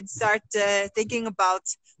 I could start thinking about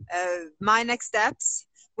my next steps,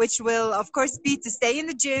 which will, of course, be to stay in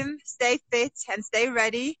the gym, stay fit, and stay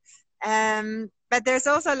ready. But there's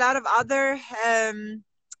also a lot of other,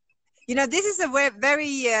 this is a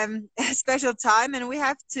very special time, and we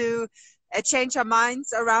have to change our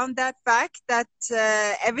minds around that fact that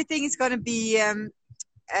everything is going to be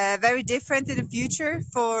very different in the future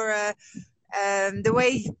for the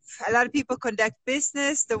way a lot of people conduct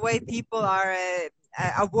business, the way people are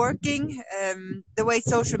working, the way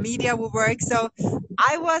social media will work. So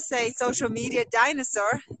I was a social media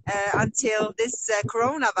dinosaur until this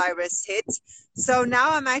coronavirus hit. So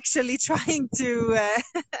now I'm actually trying to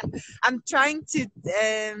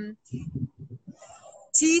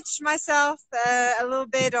teach myself a little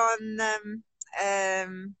bit on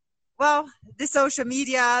the social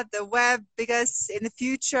media, the web, because in the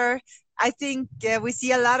future, I think we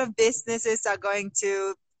see a lot of businesses are going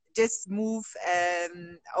to just move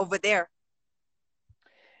over there.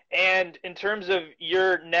 And in terms of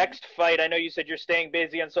your next fight, I know you said you're staying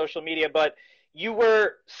busy on social media, but you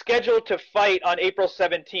were scheduled to fight on April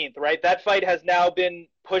 17th, right? That fight has now been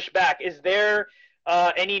pushed back. Is there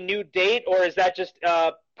any new date, or is that just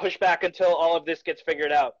pushed back until all of this gets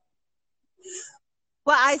figured out?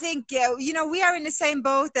 Well, I think, we are in the same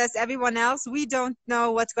boat as everyone else. We don't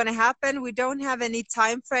know what's going to happen. We don't have any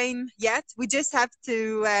time frame yet. We just have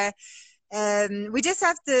to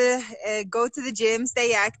go to the gym,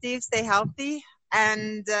 stay active, stay healthy.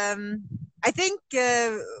 And I think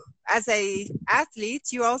as a athlete,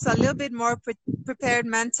 you're also a little bit more prepared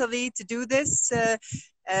mentally to do this.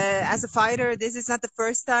 As a fighter, this is not the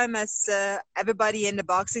first time, as everybody in the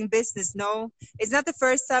boxing business know. It's not the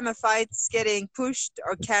first time a fight's getting pushed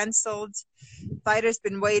or canceled. Fighters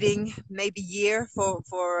been waiting maybe a year for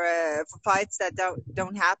fights that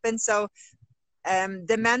don't happen. So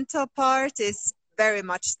the mental part is very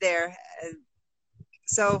much there.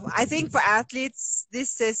 So I think for athletes,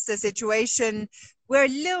 this is a situation we're a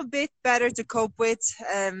little bit better to cope with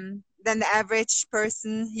than the average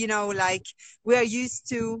person. You know, like we are used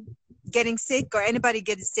to getting sick, or anybody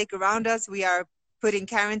getting sick around us, we are put in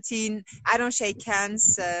quarantine. I don't shake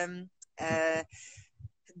hands. The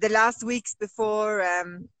last weeks before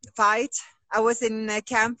fight, I was in a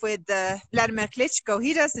camp with Vladimir Klitschko.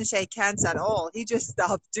 He doesn't shake hands at all. He just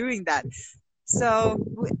stopped doing that. So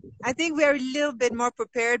I think we're a little bit more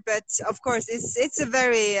prepared, but of course it's a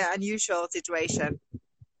very unusual situation.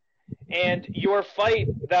 And your fight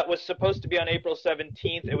that was supposed to be on April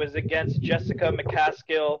 17th, it was against Jessica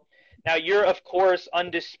McCaskill. Now, you're, of course,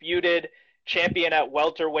 undisputed champion at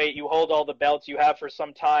welterweight. You hold all the belts you have for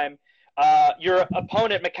some time. Your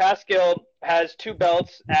opponent, McCaskill, has 2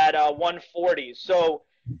 belts at 140. So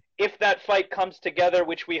if that fight comes together,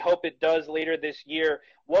 which we hope it does later this year,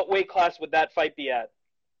 what weight class would that fight be at?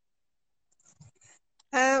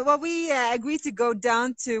 Well, we agreed to go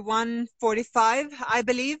down to 145, I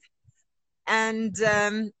believe. And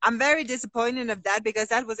I'm very disappointed of that, because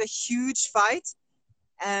that was a huge fight.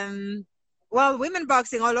 Well, women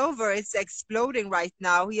boxing all over, it's exploding right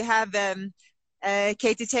now. You have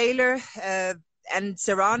Katie Taylor and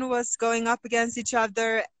Serrano was going up against each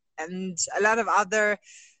other, and a lot of other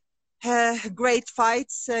great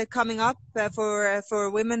fights coming up for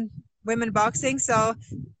women boxing. So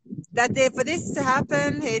that day, for this to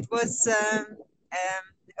happen, it was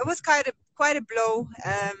quite a blow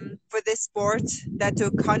for this sport that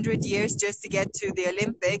took 100 years just to get to the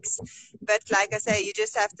Olympics. But like I say, you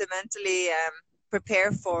just have to mentally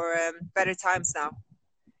prepare for better times now.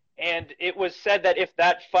 And it was said that if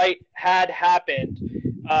that fight had happened,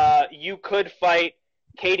 you could fight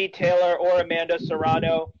Katie Taylor or Amanda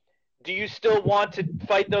Serrano. Do you still want to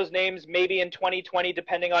fight those names maybe in 2020,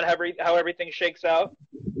 depending on how everything shakes out?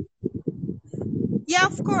 Yeah,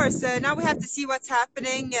 of course. Now we have to see what's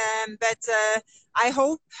happening. But I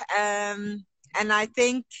hope and I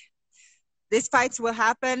think these fights will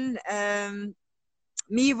happen.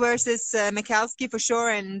 Me versus Michalski for sure,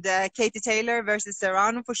 and Katie Taylor versus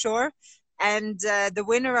Serrano for sure. And the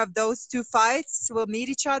winner of those 2 fights will meet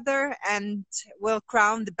each other and will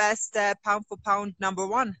crown the best pound for pound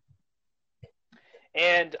 #1.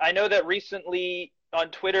 And I know that recently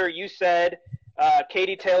on Twitter you said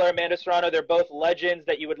Katie Taylor, Amanda Serrano, they're both legends,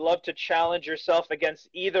 that you would love to challenge yourself against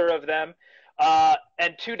either of them.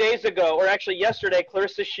 And 2 days ago, or actually yesterday,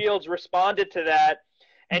 Claressa Shields responded to that,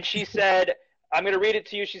 and she said, I'm going to read it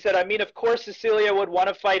to you. She said, I mean, of course, Cecilia would want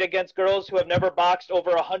to fight against girls who have never boxed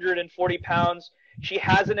over 140 pounds. She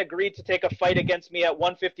hasn't agreed to take a fight against me at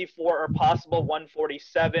 154 or possible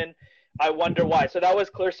 147. I wonder why. So that was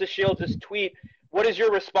Claressa Shields' tweet. What is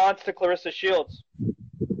your response to Claressa Shields?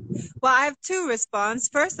 Well, I have 2 responses.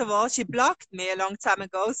 First of all, she blocked me a long time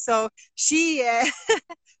ago. So she,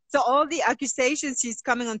 so all the accusations she's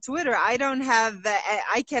coming on Twitter, I don't have,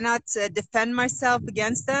 I cannot defend myself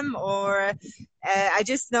against them, or I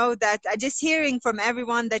just know that I just hearing from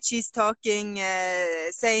everyone that she's talking,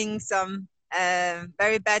 saying some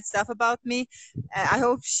very bad stuff about me. I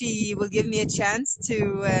hope she will give me a chance to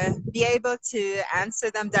be able to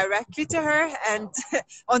answer them directly to her and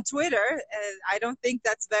on Twitter. I don't think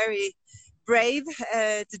that's very brave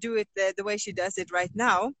to do it the way she does it right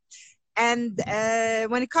now. And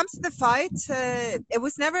when it comes to the fight, it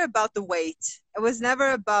was never about the weight. It was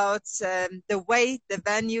never about the weight, the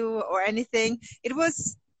venue, or anything. It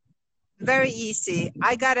was very easy.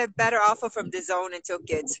 I got a better offer from DAZN and took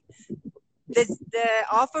it. The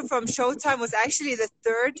offer from Showtime was actually the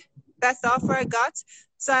 3rd best offer I got.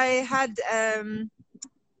 So I had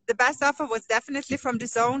the best offer was definitely from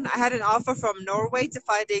DAZN. I had an offer from Norway to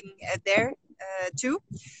fighting there too,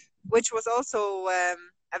 which was also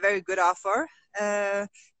a very good offer.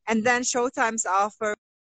 And then Showtime's offer.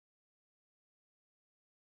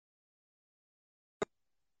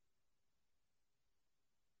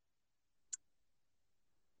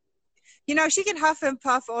 You know, she can huff and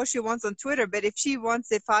puff all she wants on Twitter, but if she wants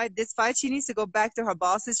this fight, she needs to go back to her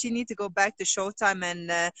bosses. She needs to go back to Showtime,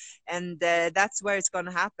 and that's where it's going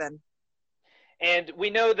to happen. And we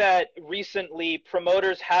know that recently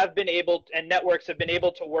promoters have been able, and networks have been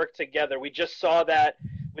able to work together. We just saw that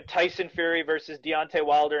with Tyson Fury versus Deontay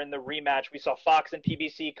Wilder in the rematch. We saw Fox and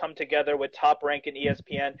PBC come together with Top Rank and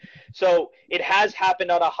ESPN. So it has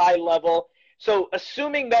happened on a high level. So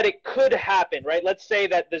assuming that it could happen, right? Let's say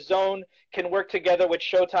that the Zone can work together with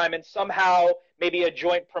Showtime and somehow maybe a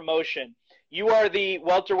joint promotion. You are the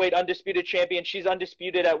welterweight undisputed champion. She's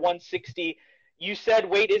undisputed at 160. You said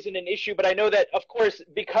weight isn't an issue, but I know that, of course,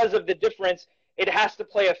 because of the difference, it has to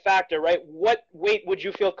play a factor, right? What weight would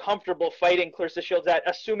you feel comfortable fighting Claressa Shields at,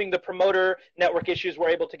 assuming the promoter network issues were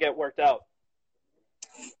able to get worked out?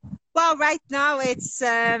 Well, right now it's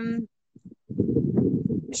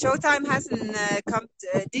Showtime hasn't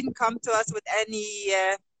didn't come to us with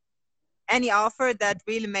any offer that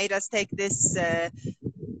really made us take this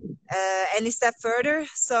any step further.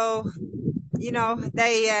 So, you know,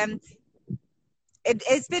 they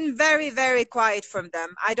it's been very, very quiet from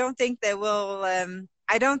them. I don't think they will.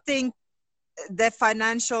 I don't think the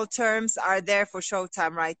financial terms are there for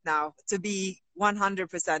Showtime right now, to be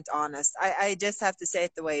 100% honest. I just have to say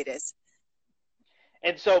it the way it is.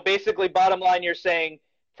 And so basically, bottom line, you're saying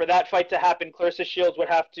for that fight to happen, Claressa Shields would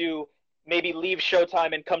have to maybe leave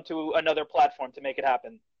Showtime and come to another platform to make it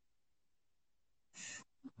happen.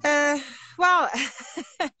 Well,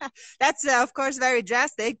 that's of course very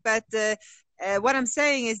drastic, but what I'm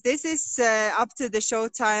saying is this is up to the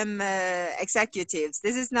Showtime executives.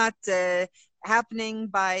 This is not happening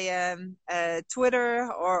by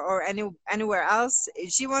Twitter or anywhere else.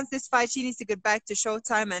 If she wants this fight, she needs to get back to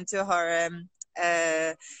Showtime and to her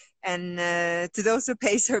to those who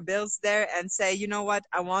pays her bills there and say, you know what,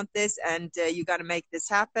 I want this, and you got to make this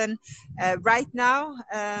happen. Right now,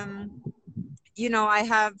 you know, I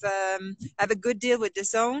have a good deal with the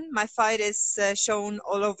Zone. My fight is shown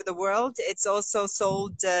all over the world. It's also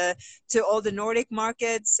sold to all the Nordic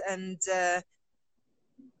markets, and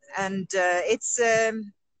it's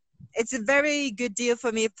a very good deal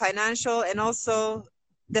for me, financial, and also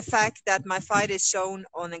the fact that my fight is shown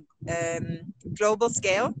on a global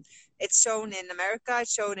scale. It's shown in America,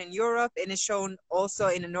 it's shown in Europe, and it's shown also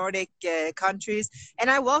in the Nordic countries. And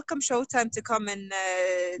I welcome Showtime to come and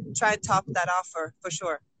try and top that offer for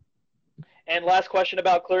sure. And last question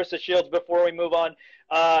about Claressa Shields before we move on.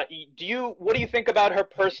 What do you think about her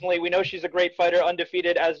personally? We know she's a great fighter,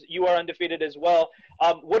 undefeated, as you are undefeated as well.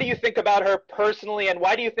 What do you think about her personally, and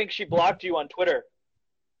why do you think she blocked you on Twitter?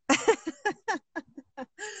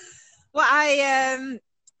 Well,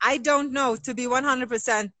 I don't know, to be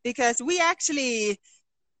 100%, because we actually,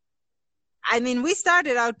 I mean, we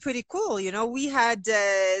started out pretty cool. You know, we had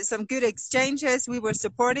some good exchanges. We were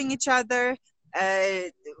supporting each other.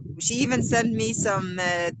 She even sent me some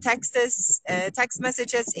text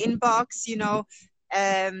messages, inbox, you know,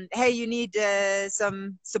 hey, you need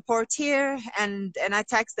some support here, and I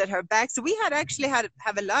texted her back. So we had actually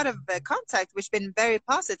have a lot of contact, which has been very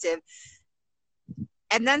positive.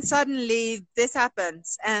 And then suddenly this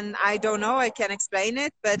happens, and I don't know, I can't explain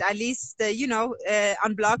it, but at least, you know,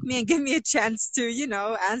 unblock me and give me a chance to, you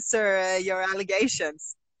know, answer your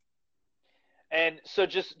allegations. And so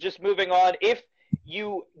just moving on, if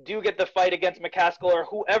you do get the fight against McCaskill or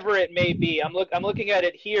whoever it may be, I'm looking at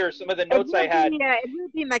it here, some of the notes I had. Yeah, it will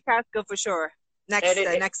be McCaskill for sure,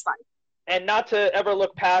 next fight. And not to ever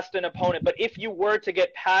look past an opponent, but if you were to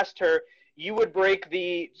get past her, you would break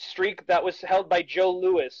the streak that was held by Joe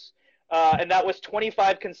Louis, and that was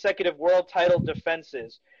 25 consecutive world title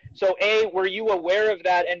defenses. So A, were you aware of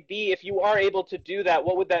that? And B, if you are able to do that,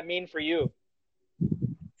 what would that mean for you?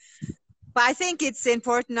 But I think it's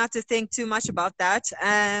important not to think too much about that.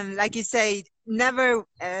 Like you say, never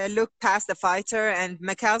look past the fighter. And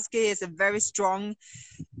McCaskill is a very strong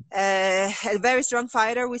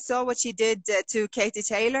fighter. We saw what she did to Katie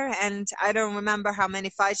Taylor, and I don't remember how many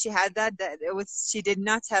fights she had. She did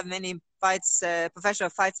not have many fights,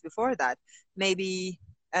 professional fights before that. Maybe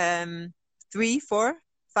 3, 4,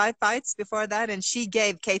 5 fights before that, and she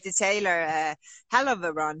gave Katie Taylor a hell of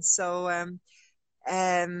a run. So.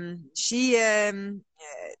 I'm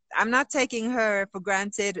not taking her for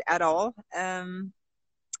granted at all.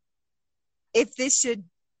 If this should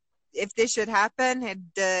happen,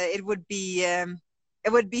 it would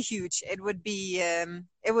be huge. It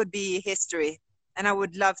would be history, and I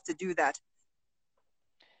would love to do that.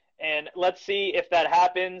 And let's see if that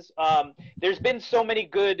happens. There's been so many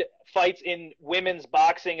good fights in women's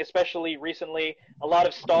boxing, especially recently. A lot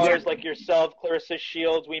of stars like yourself, Claressa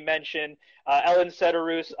Shields, we mentioned. Ellen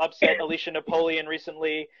Cederroos upset Alicia Napoleon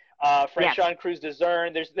recently. Franchon Cruz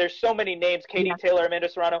Dezern. There's so many names. Katie Taylor, Amanda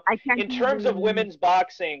Serrano. In terms of women's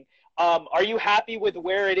boxing, are you happy with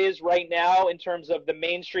where it is right now in terms of the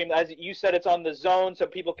mainstream? As you said, it's on the Zone, so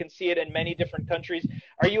people can see it in many different countries.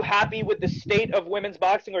 Are you happy with the state of women's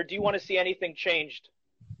boxing, or do you want to see anything changed?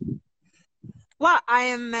 Well, I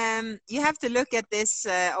am. You have to look at this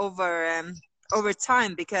over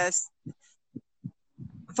time, because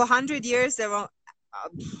for 100 years there were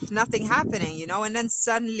nothing happening, you know, and then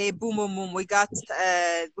suddenly boom, boom, boom, we got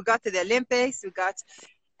to the Olympics. We got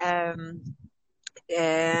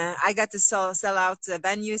I got to sell out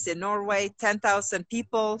venues in Norway, 10,000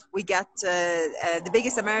 people. We got the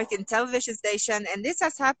biggest American television station, and this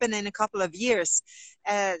has happened in a couple of years.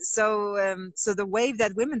 So the wave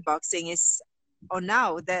that women boxing is on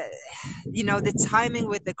now, the timing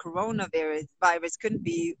with the coronavirus couldn't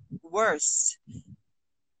be worse.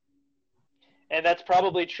 And that's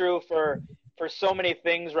probably true for so many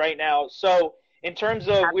things right now. So in terms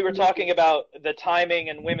of, we were talking about the timing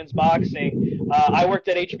and women's boxing. I worked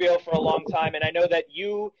at HBO for a long time, and I know that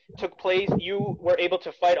you were able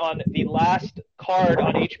to fight on the last card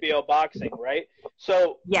on HBO Boxing, right?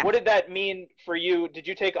 So yeah. What did that mean for you? Did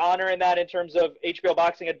you take honor in that, in terms of HBO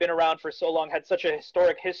Boxing had been around for so long, had such a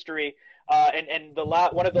historic history, and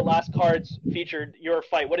one of the last cards featured your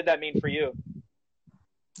fight? What did that mean for you?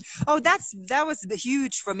 Oh, that was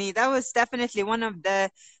huge for me. That was definitely one of the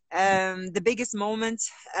biggest moments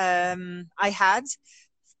I had,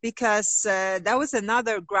 because that was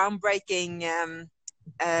another groundbreaking.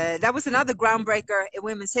 That was another groundbreaker in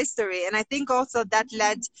women's history, and I think also that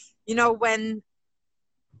led, you know, when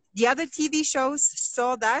the other TV shows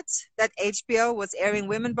saw that HBO was airing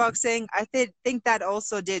women boxing, I think that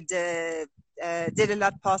also did a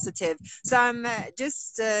lot positive. So I'm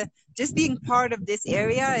just being part of this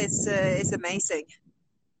area is amazing.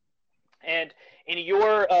 And in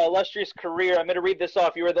your illustrious career, I'm going to read this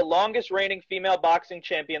off. You were the longest reigning female boxing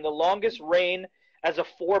champion, the longest reign as a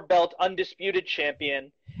 4-belt undisputed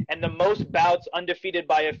champion, and the most bouts undefeated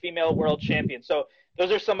by a female world champion. So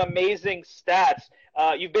those are some amazing stats.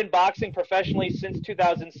 You've been boxing professionally since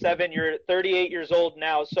 2007. You're 38 years old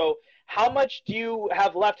now. So how much do you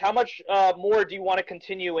have left? How much more do you want to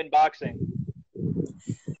continue in boxing?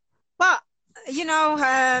 Well, you know,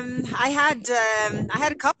 I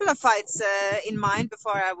had a couple of fights in mind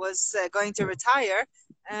before I was going to retire.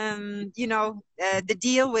 You know, the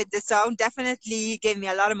deal with DAZN definitely gave me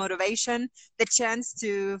a lot of motivation. The chance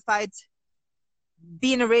to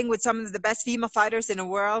be in a ring with some of the best female fighters in the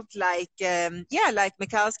world, like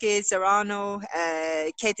Michalski, Serrano,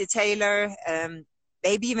 Katie Taylor,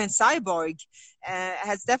 maybe even Cyborg,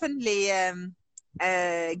 has definitely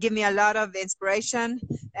give me a lot of inspiration.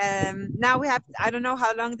 Now I don't know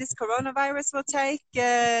how long this coronavirus will take,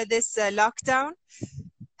 this lockdown.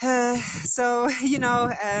 So, you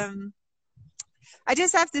know, I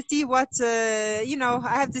just have to see what, you know,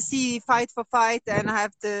 I have to see fight for fight, and I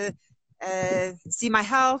have to see my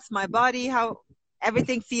health, my body, how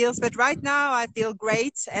everything feels. But right now I feel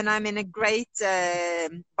great, and I'm in a great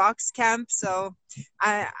box camp. So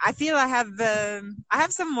I feel I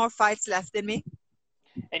have some more fights left in me.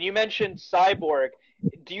 And you mentioned Cyborg.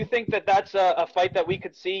 Do you think that that's a fight that we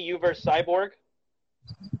could see, you versus Cyborg?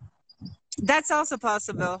 That's also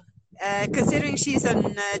possible. Considering she's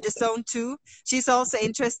on DAZN too, she's also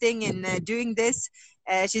interesting in doing this.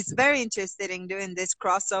 She's very interested in doing this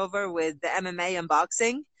crossover with the MMA and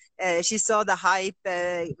boxing. She saw the hype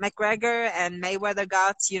McGregor and Mayweather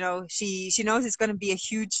got. You know, she knows it's going to be a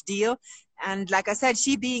huge deal. And like I said,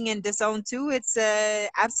 she being in DAZN too, it's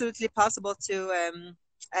absolutely possible to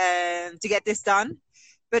get this done.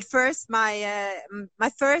 But first, my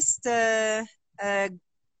first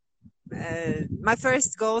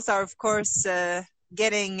goals are, of course,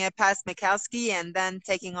 getting past Michalski and then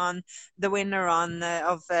taking on the winner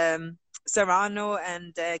of Serrano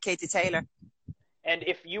and Katie Taylor. And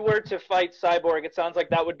if you were to fight Cyborg, it sounds like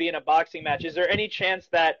that would be in a boxing match. Is there any chance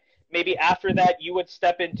that maybe after that you would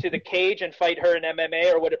step into the cage and fight her in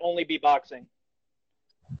MMA, or would it only be boxing?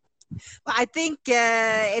 Well, I think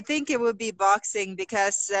it would be boxing,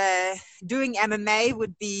 because doing MMA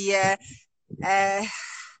would be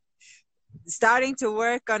starting to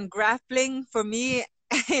work on grappling for me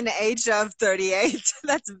in the age of 38.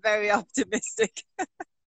 That's very optimistic.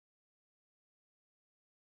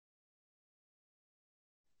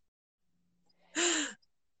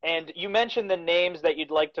 And you mentioned the names that you'd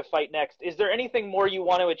like to fight next. Is there anything more you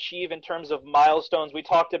want to achieve in terms of milestones? We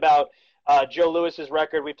talked about Joe Louis's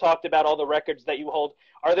record. We've talked about all the records that you hold.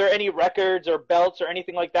 Are there any records or belts or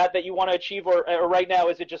anything like that you want to achieve, or right now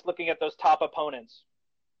is it just looking at those top opponents?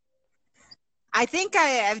 I think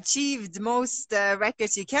I have achieved most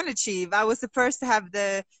records you can achieve. I was the first to have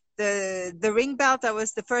the ring belt. I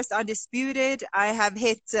was the first undisputed. I have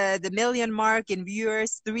hit the million mark in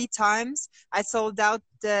viewers 3 times. I sold out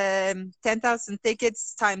 10,000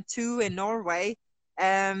 tickets times 2 in Norway.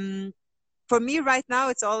 For me right now,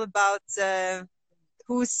 it's all about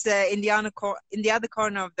who's in the other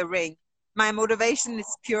corner of the ring. my motivation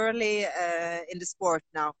is purely in the sport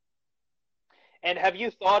now. And have you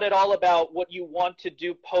thought at all about what you want to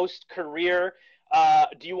do post-career?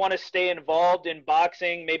 Do you want to stay involved in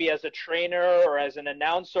boxing, maybe as a trainer or as an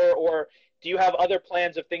announcer, or do you have other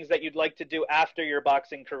plans of things that you'd like to do after your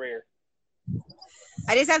boxing career?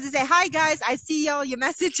 I just have to say, hi guys, I see all your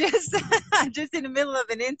messages. I'm just in the middle of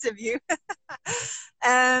an interview.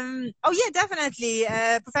 Oh yeah, definitely.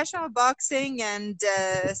 Professional boxing and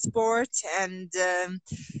sport and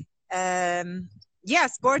yeah,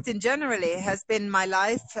 sport in generally has been my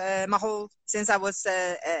life since I was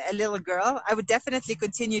a little girl. I would definitely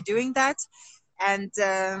continue doing that. And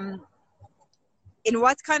in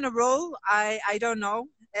what kind of role, I don't know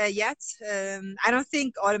yet. I don't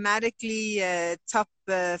think automatically top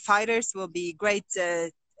fighters will be great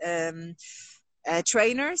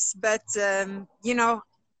trainers, but you know,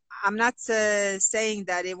 I'm not saying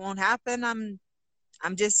that it won't happen. I'm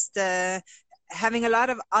just having a lot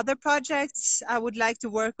of other projects I would like to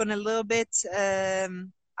work on a little bit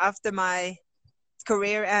after my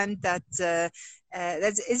career, and that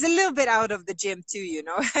is a little bit out of the gym too. You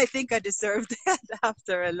know, I think I deserve that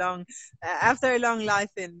after a long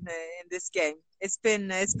life in this game. It's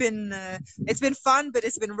been fun, but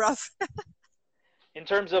it's been rough. In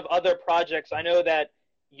terms of other projects, I know that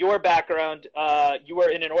your background, you were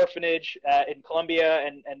in an orphanage in Colombia,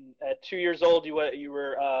 and at 2 years old you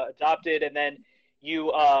were adopted, and then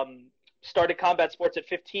you started combat sports at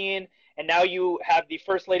 15, and now you have the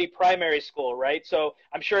First Lady Primary School, right? So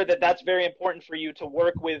I'm sure that that's very important for you to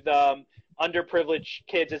work with underprivileged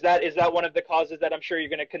kids. Is that one of the causes that I'm sure you're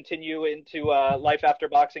going to continue into life after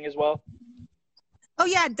boxing as well? Oh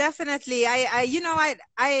yeah, definitely.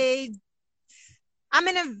 I'm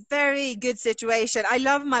in a very good situation. I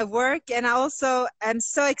love my work, and I also am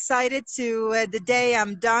so excited to the day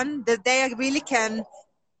I'm done, the day I really can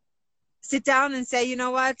sit down and say, you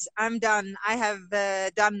know what, I'm done. I have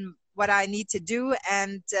done what I need to do,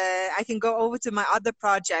 and I can go over to my other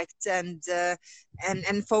projects and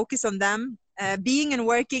focus on them. Being and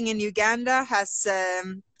working in Uganda has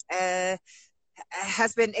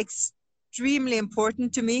been extremely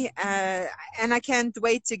important to me, and I can't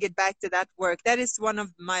wait to get back to that work. That is one of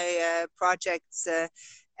my projects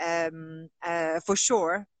for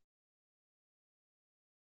sure.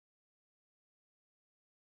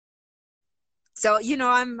 So, you know,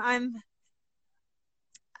 I'm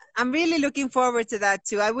really looking forward to that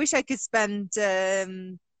too. I wish I could spend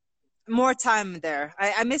more time there.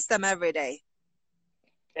 I miss them every day.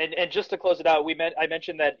 And just to close it out, I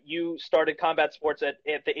mentioned that you started combat sports at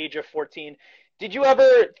the age of 14. Did you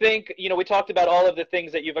ever think, you know, we talked about all of the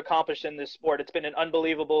things that you've accomplished in this sport. It's been an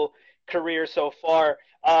unbelievable career so far.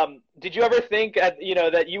 Did you ever think, you know,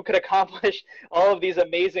 that you could accomplish all of these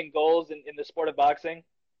amazing goals in the sport of boxing?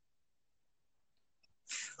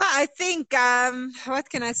 Well, I think, what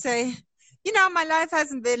can I say? You know, my life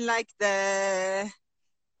hasn't been like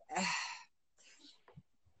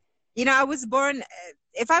you know, I was born,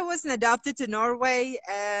 if I wasn't adopted to Norway,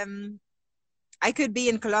 I could be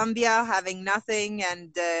in Colombia having nothing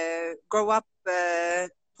and grow up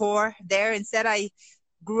poor there. Instead, I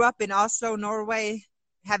grew up in Oslo, Norway,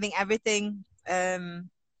 having everything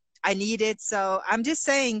I needed. So I'm just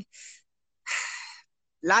saying,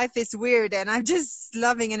 life is weird, and I'm just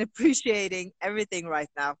loving and appreciating everything right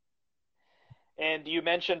now. And you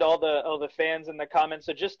mentioned all the fans in the comments.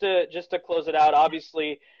 So just to close it out,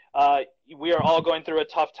 obviously, we are all going through a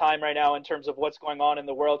tough time right now in terms of what's going on in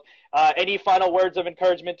the world. Any final words of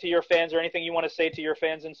encouragement to your fans, or anything you want to say to your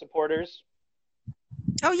fans and supporters?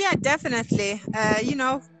 Oh yeah, definitely. You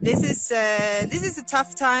know, this is a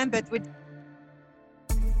tough time, but we're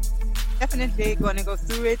definitely going to go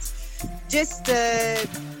through it. Just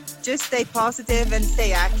stay positive and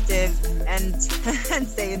stay active and and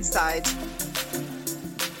stay inside.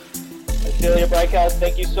 Cecilia Brækhuis,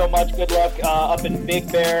 thank you so much. Good luck up in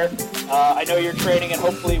Big Bear. I know you're training, and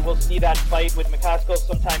hopefully we'll see that fight with McCaskill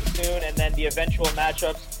sometime soon, and then the eventual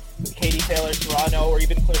matchups with Katie Taylor, Serrano, or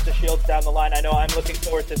even Claressa Shields down the line. I know I'm looking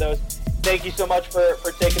forward to those. Thank you so much for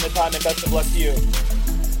taking the time, and best of luck to you.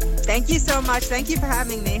 Thank you so much. Thank you for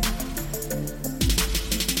having me.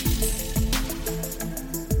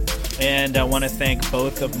 And I want to thank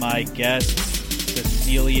both of my guests,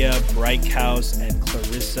 Cecilia Brækhuis and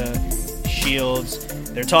Claressa Shields.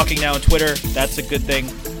 They're talking now on Twitter. That's a good thing.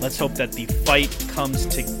 Let's hope that the fight comes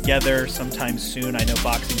together sometime soon. I know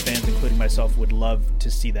boxing fans, including myself, would love to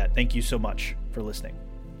see that. Thank you so much for listening.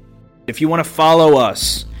 If you want to follow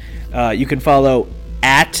us, you can follow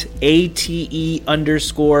at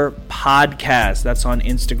ATE_podcast. That's on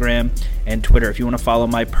Instagram and Twitter. If you want to follow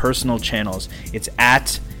my personal channels, it's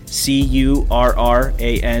at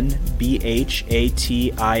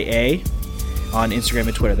CurranBhatia on Instagram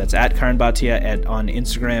and Twitter. That's at Karan Bhatia on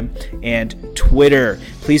Instagram and Twitter.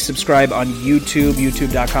 Please subscribe on YouTube,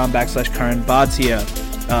 youtube.com/Karan Bhatia.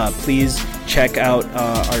 Please check out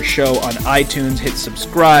our show on iTunes. Hit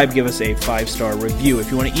subscribe. Give us a 5-star review. If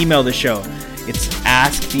you want to email the show, it's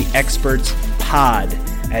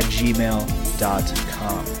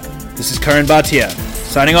asktheexpertspod@gmail.com. This is Karan Bhatia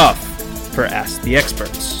signing off for Ask the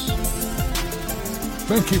Experts.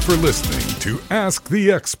 Thank you for listening to Ask the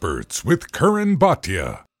Experts with Karan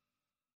Bhatia.